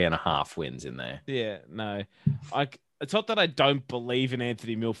 3.5 wins in there. Yeah, no. It's not that I don't believe in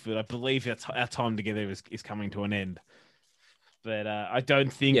Anthony Milford. I believe our time together is coming to an end. But I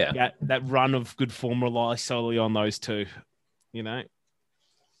don't think that run of good form relies solely on those two. You know?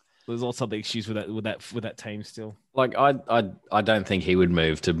 There's lots of issues with that team still. Like I don't think he would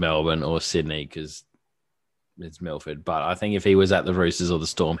move to Melbourne or Sydney because it's Milford. But I think if he was at the Roosters or the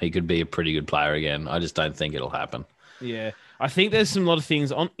Storm, he could be a pretty good player again. I just don't think it'll happen. Yeah, I think there's a lot of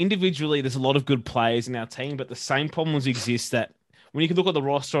things on individually. There's a lot of good players in our team, but the same problems exist that when you can look at the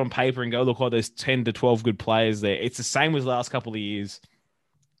roster on paper and go, look, there's 10 to 12 good players there. It's the same as the last couple of years.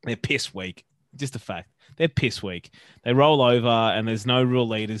 They're piss weak. Just a fact. They're piss weak. They roll over and there's no real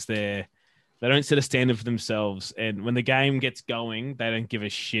leaders there. They don't set a standard for themselves. And when the game gets going, they don't give a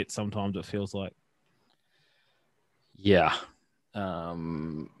shit sometimes, it feels like. Yeah.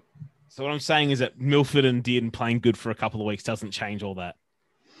 So what I'm saying is that Milford and Dearden playing good for a couple of weeks doesn't change all that.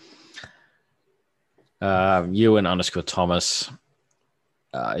 Ewan _ Thomas.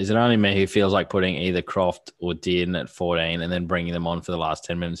 Is it only me who feels like putting either Croft or Dearden at 14 and then bringing them on for the last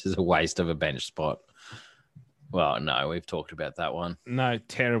 10 minutes is a waste of a bench spot? Well, no, we've talked about that one. No,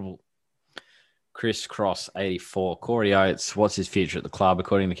 terrible. Chris Cross, 84. Corey Oates, what's his future at the club?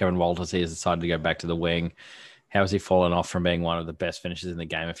 According to Kevin Walters, he has decided to go back to the wing. How has he fallen off from being one of the best finishers in the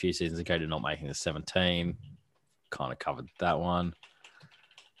game a few seasons ago to not making the 17? Kind of covered that one.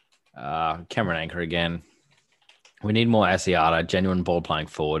 Cameron Anchor again. We need more Asiata, genuine ball playing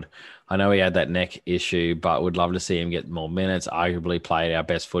forward. I know he had that neck issue, but would love to see him get more minutes. Arguably played our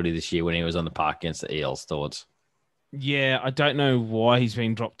best footy this year when he was on the park against the Eels. Thoughts? Yeah, I don't know why he's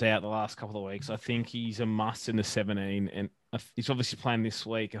been dropped out the last couple of weeks. I think he's a must in the 17, and he's obviously playing this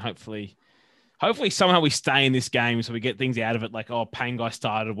week, and hopefully somehow we stay in this game so we get things out of it like, Pangai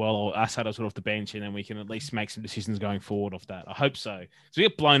started well or Asada's off the bench and then we can at least make some decisions going forward off that. I hope so. So we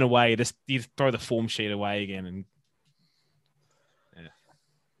get blown away, you throw the form sheet away again. And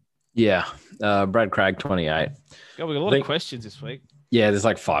yeah. Brad Craig, 28. God, we got a lot of questions this week. Yeah, there's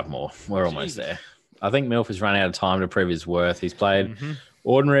like 5 more. We're almost there. I think Milf has run out of time to prove his worth. He's played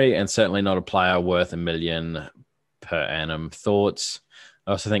ordinary and certainly not a player worth $1 million per annum. Thoughts?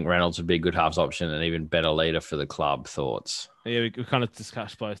 I also think Reynolds would be a good halves option and even better leader for the club. Thoughts? Yeah, we kind of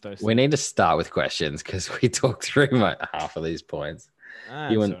discussed both those things. We need to start with questions because we talked through half of these points.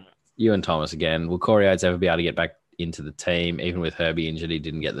 You and Thomas again. Will Corey Oates ever be able to get back into the team? Even with Herbie injured, he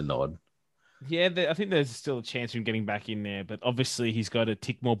didn't get the nod. Yeah, I think there's still a chance of him getting back in there, but obviously he's got to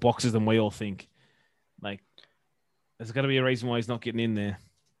tick more boxes than we all think. Like, there's got to be a reason why he's not getting in there.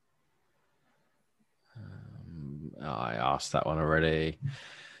 I asked that one already.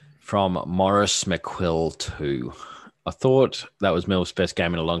 From Morris McQuill 2. I thought that was Milf's best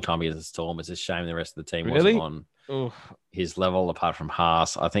game in a long time against the Storm. It's a shame the rest of the team wasn't on his level apart from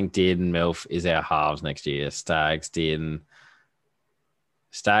Haas. I think Dearden Milf is our halves next year. Stags, Dearden,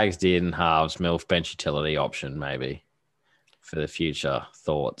 halves, Milf, bench utility option maybe for the future.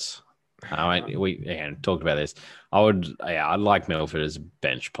 Thoughts? We talked about this. I'd like Milford as a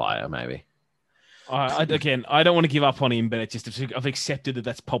bench player maybe. I don't want to give up on him, but I've accepted that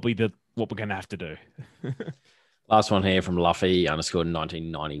that's probably what we're going to have to do. Last one here from Luffy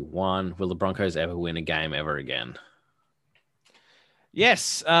 _1991. Will the Broncos ever win a game ever again?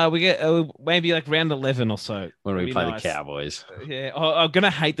 Yes, we get maybe like round 11 or so. When we play the Cowboys. Yeah, I'm going to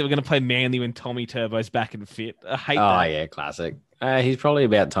hate that we're going to play Manly when Tommy Turbo's back and fit. I hate that. Oh, yeah, classic. He's probably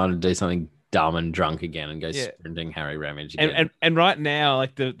about time to do something dumb and drunk again and go sprinting Harry Ramage again. And right now,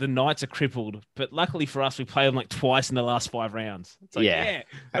 like the Knights are crippled, but luckily for us, we played them like twice in the last 5 rounds. It's like,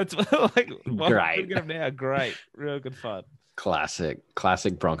 that's like great. Get them now, great, real good fun. Classic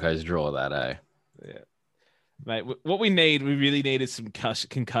Broncos draw that, eh? Yeah, mate. What we really need is some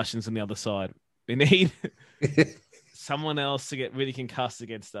concussions on the other side. We need someone else to get really concussed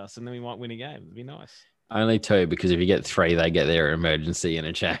against us, and then we might win a game. It'd be nice. Only 2, because if you get 3, they get their emergency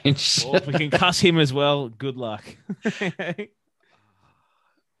interchange. Well, if we can cuss him as well, good luck.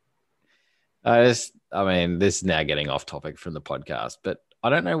 This is now getting off topic from the podcast, but I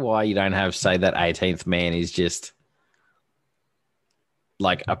don't know why you don't have, say, that 18th man is just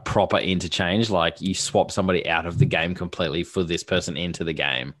like a proper interchange. Like you swap somebody out of the game completely for this person into the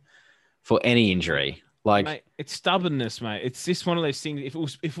game for any injury. Like, mate, it's stubbornness, mate. It's just one of those things. If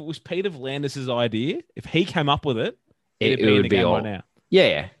it was Peter V'landis' idea, if he came up with it, it would be all right now.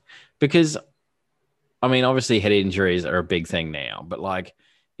 Yeah, because obviously head injuries are a big thing now. But like,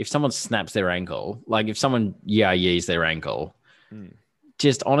 if someone snaps their ankle, like if someone yees their ankle,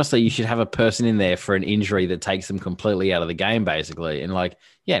 just honestly, you should have a person in there for an injury that takes them completely out of the game, basically. And like,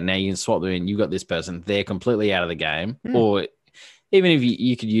 now you can swap them in. You've got this person; they're completely out of the game, or even if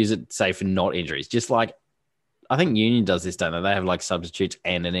you could use it, say, for not injuries, just like, I think Union does this, don't they? They have like substitutes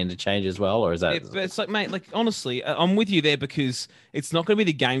and an interchange as well, or is that? Yeah, but it's like, mate, like honestly, I'm with you there because it's not going to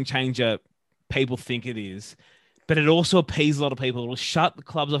be the game changer people think it is. but it also appeases a lot of people. It'll shut the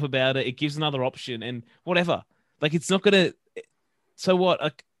clubs up about it. It gives another option and whatever. Like, it's not going to... So what?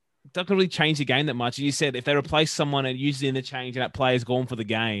 Like, it's not going to really change the game that much. You said if they replace someone and use the interchange and that player's gone for the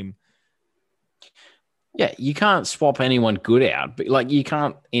game... Yeah, you can't swap anyone good out. But like, you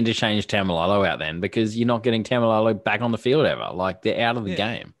can't interchange Tamalolo out then because you're not getting Tamalolo back on the field ever. Like, they're out of the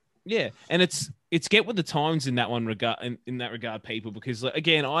game. Yeah, and it's get with the times in that one regard. In that regard, people, because like,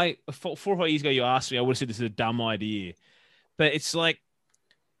 again, 4 or 5 years ago, you asked me, I would have said this is a dumb idea, but it's like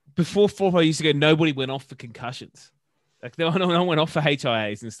before 4 or 5 years ago, nobody went off for concussions. Like, no one went off for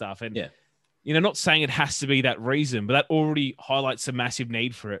HIAs and stuff. And not saying it has to be that reason, but that already highlights a massive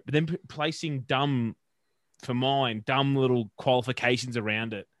need for it. But then placing dumb little qualifications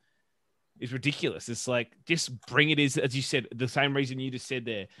around it is ridiculous. It's like, just bring it as you said, the same reason you just said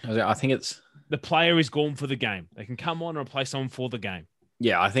there. I think it's... The player is gone for the game. They can come on and replace someone for the game.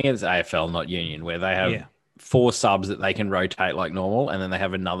 Yeah, I think it's AFL, not Union, where they have 4 subs that they can rotate like normal, and then they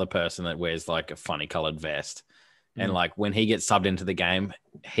have another person that wears like a funny colored vest. And like, when he gets subbed into the game,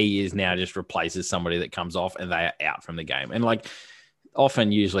 he is now just replaces somebody that comes off and they are out from the game. And like,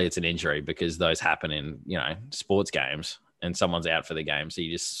 usually it's an injury because those happen in, sports games and someone's out for the game. So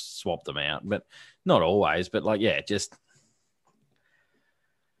you just swap them out, but not always. But like, just.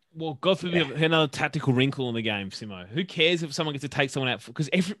 Well, God forbid another tactical wrinkle in the game, Simo. Who cares if someone gets to take someone out? Because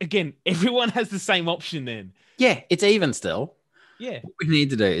everyone has the same option then. Yeah, it's even still. Yeah. What we need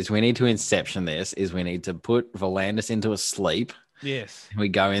to do is we need to inception this, we need to put Volandis into a sleep. Yes. We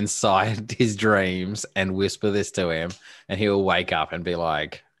go inside his dreams and whisper this to him, and he'll wake up and be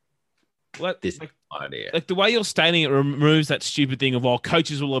like, this is my idea. Like, the way you're stating it removes that stupid thing of,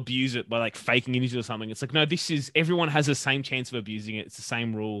 coaches will abuse it by like faking injury or something. It's like, no, everyone has the same chance of abusing it. It's the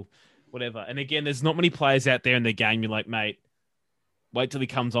same rule, whatever. And again, there's not many players out there in the game. You're like, mate, wait till he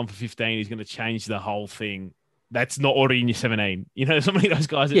comes on for 15. He's going to change the whole thing. That's not already in your 17. There's so many of those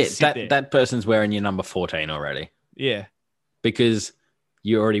guys that sit there. That person's wearing your number 14 already. Yeah. Because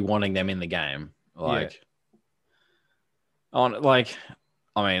you're already wanting them in the game. It's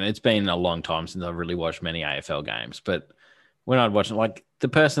been a long time since I've really watched many AFL games, but when I'd watch it, like, the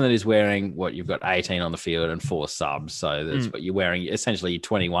person that is wearing you've got 18 on the field and 4 subs, so that's what you're wearing, essentially your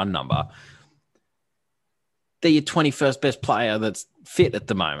 21 number. They're your 21st best player that's fit at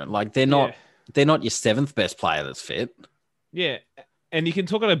the moment. Like, they're not your 7th best player that's fit. Yeah. And you can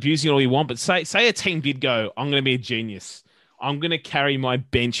talk about abusing all you want, but say a team did go, I'm going to be a genius. I'm going to carry my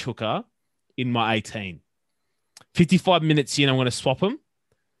bench hooker in my 18. 55 minutes in, I'm going to swap him.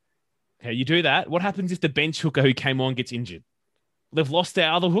 Okay, you do that. What happens if the bench hooker who came on gets injured? They've lost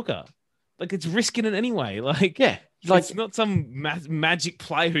their other hooker. Like, it's risking it anyway. It's not some magic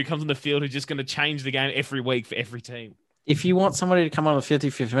player who comes on the field who's just going to change the game every week for every team. If you want somebody to come on the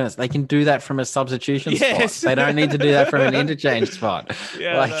 50 minutes, they can do that from a substitution spot. They don't need to do that from an interchange spot.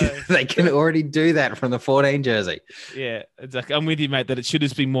 They can already do that from the 14 jersey. Yeah, exactly. I'm with you, mate, that it should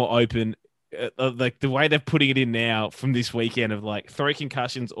just be more open. Like, the way they're putting it in now from this weekend of like 3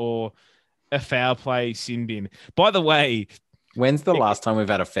 concussions or a foul play sin bin. By the way, when's the last time we've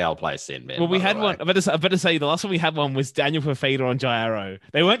had a foul play sin bin? Well, we had one. I better say the last one we had one was Daniel Fafita on Jai Arrow.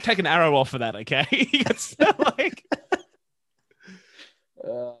 They weren't taking Arrow off for that, okay? It's not like...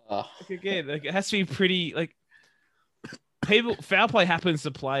 Again, it has to be pretty, like, foul play happens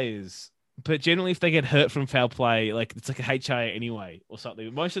to players, but generally if they get hurt from foul play, like, it's like a HIA anyway or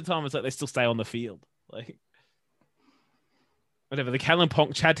something. Most of the time it's like they still stay on the field. Like, whatever. The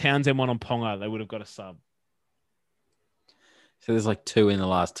Chad Townsend one on Ponga, they would have got a sub. So there's like 2 in the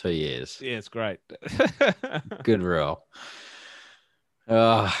last 2 years. Yeah, it's great. Good rule.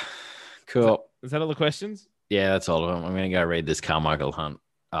 Cool. Is that all the questions? Yeah, that's all of them. I'm going to go read this Carmichael Hunt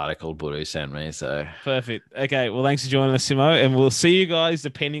article Budu sent me. So perfect. Okay, well, thanks for joining us, Simo, and we'll see you guys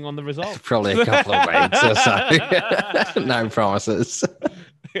depending on the result. Probably a couple of weeks or so. No promises.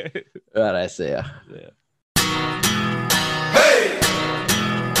 Right, I see ya. Yeah. Hey!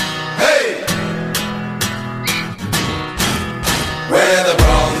 Hey! We're the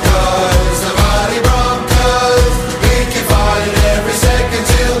Broncos, the mighty Broncos. We can fight it every second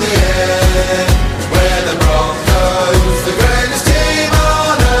till the end. We're the Broncos, the greatest team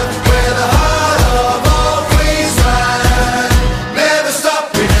on earth. We're the heart of all Queensland. Never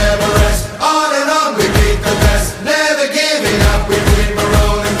stop, we never rest. On and on, we beat the best. Never giving up, we win, we're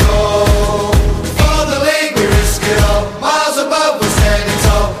rolling goal. For the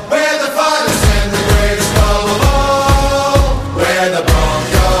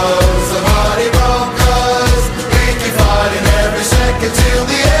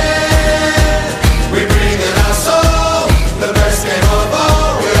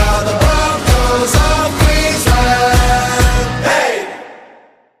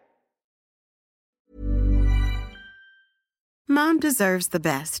Mom deserves the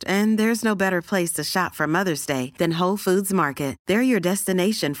best, and there's no better place to shop for Mother's Day than Whole Foods Market. They're your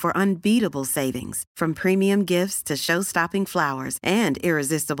destination for unbeatable savings, from premium gifts to show-stopping flowers and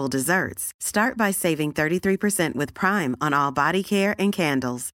irresistible desserts. Start by saving 33% with Prime on all body care and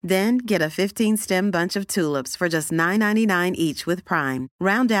candles. Then get a 15-stem bunch of tulips for just $9.99 each with Prime.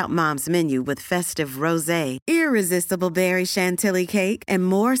 Round out Mom's menu with festive rosé, irresistible berry chantilly cake, and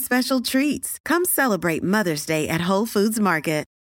more special treats. Come celebrate Mother's Day at Whole Foods Market.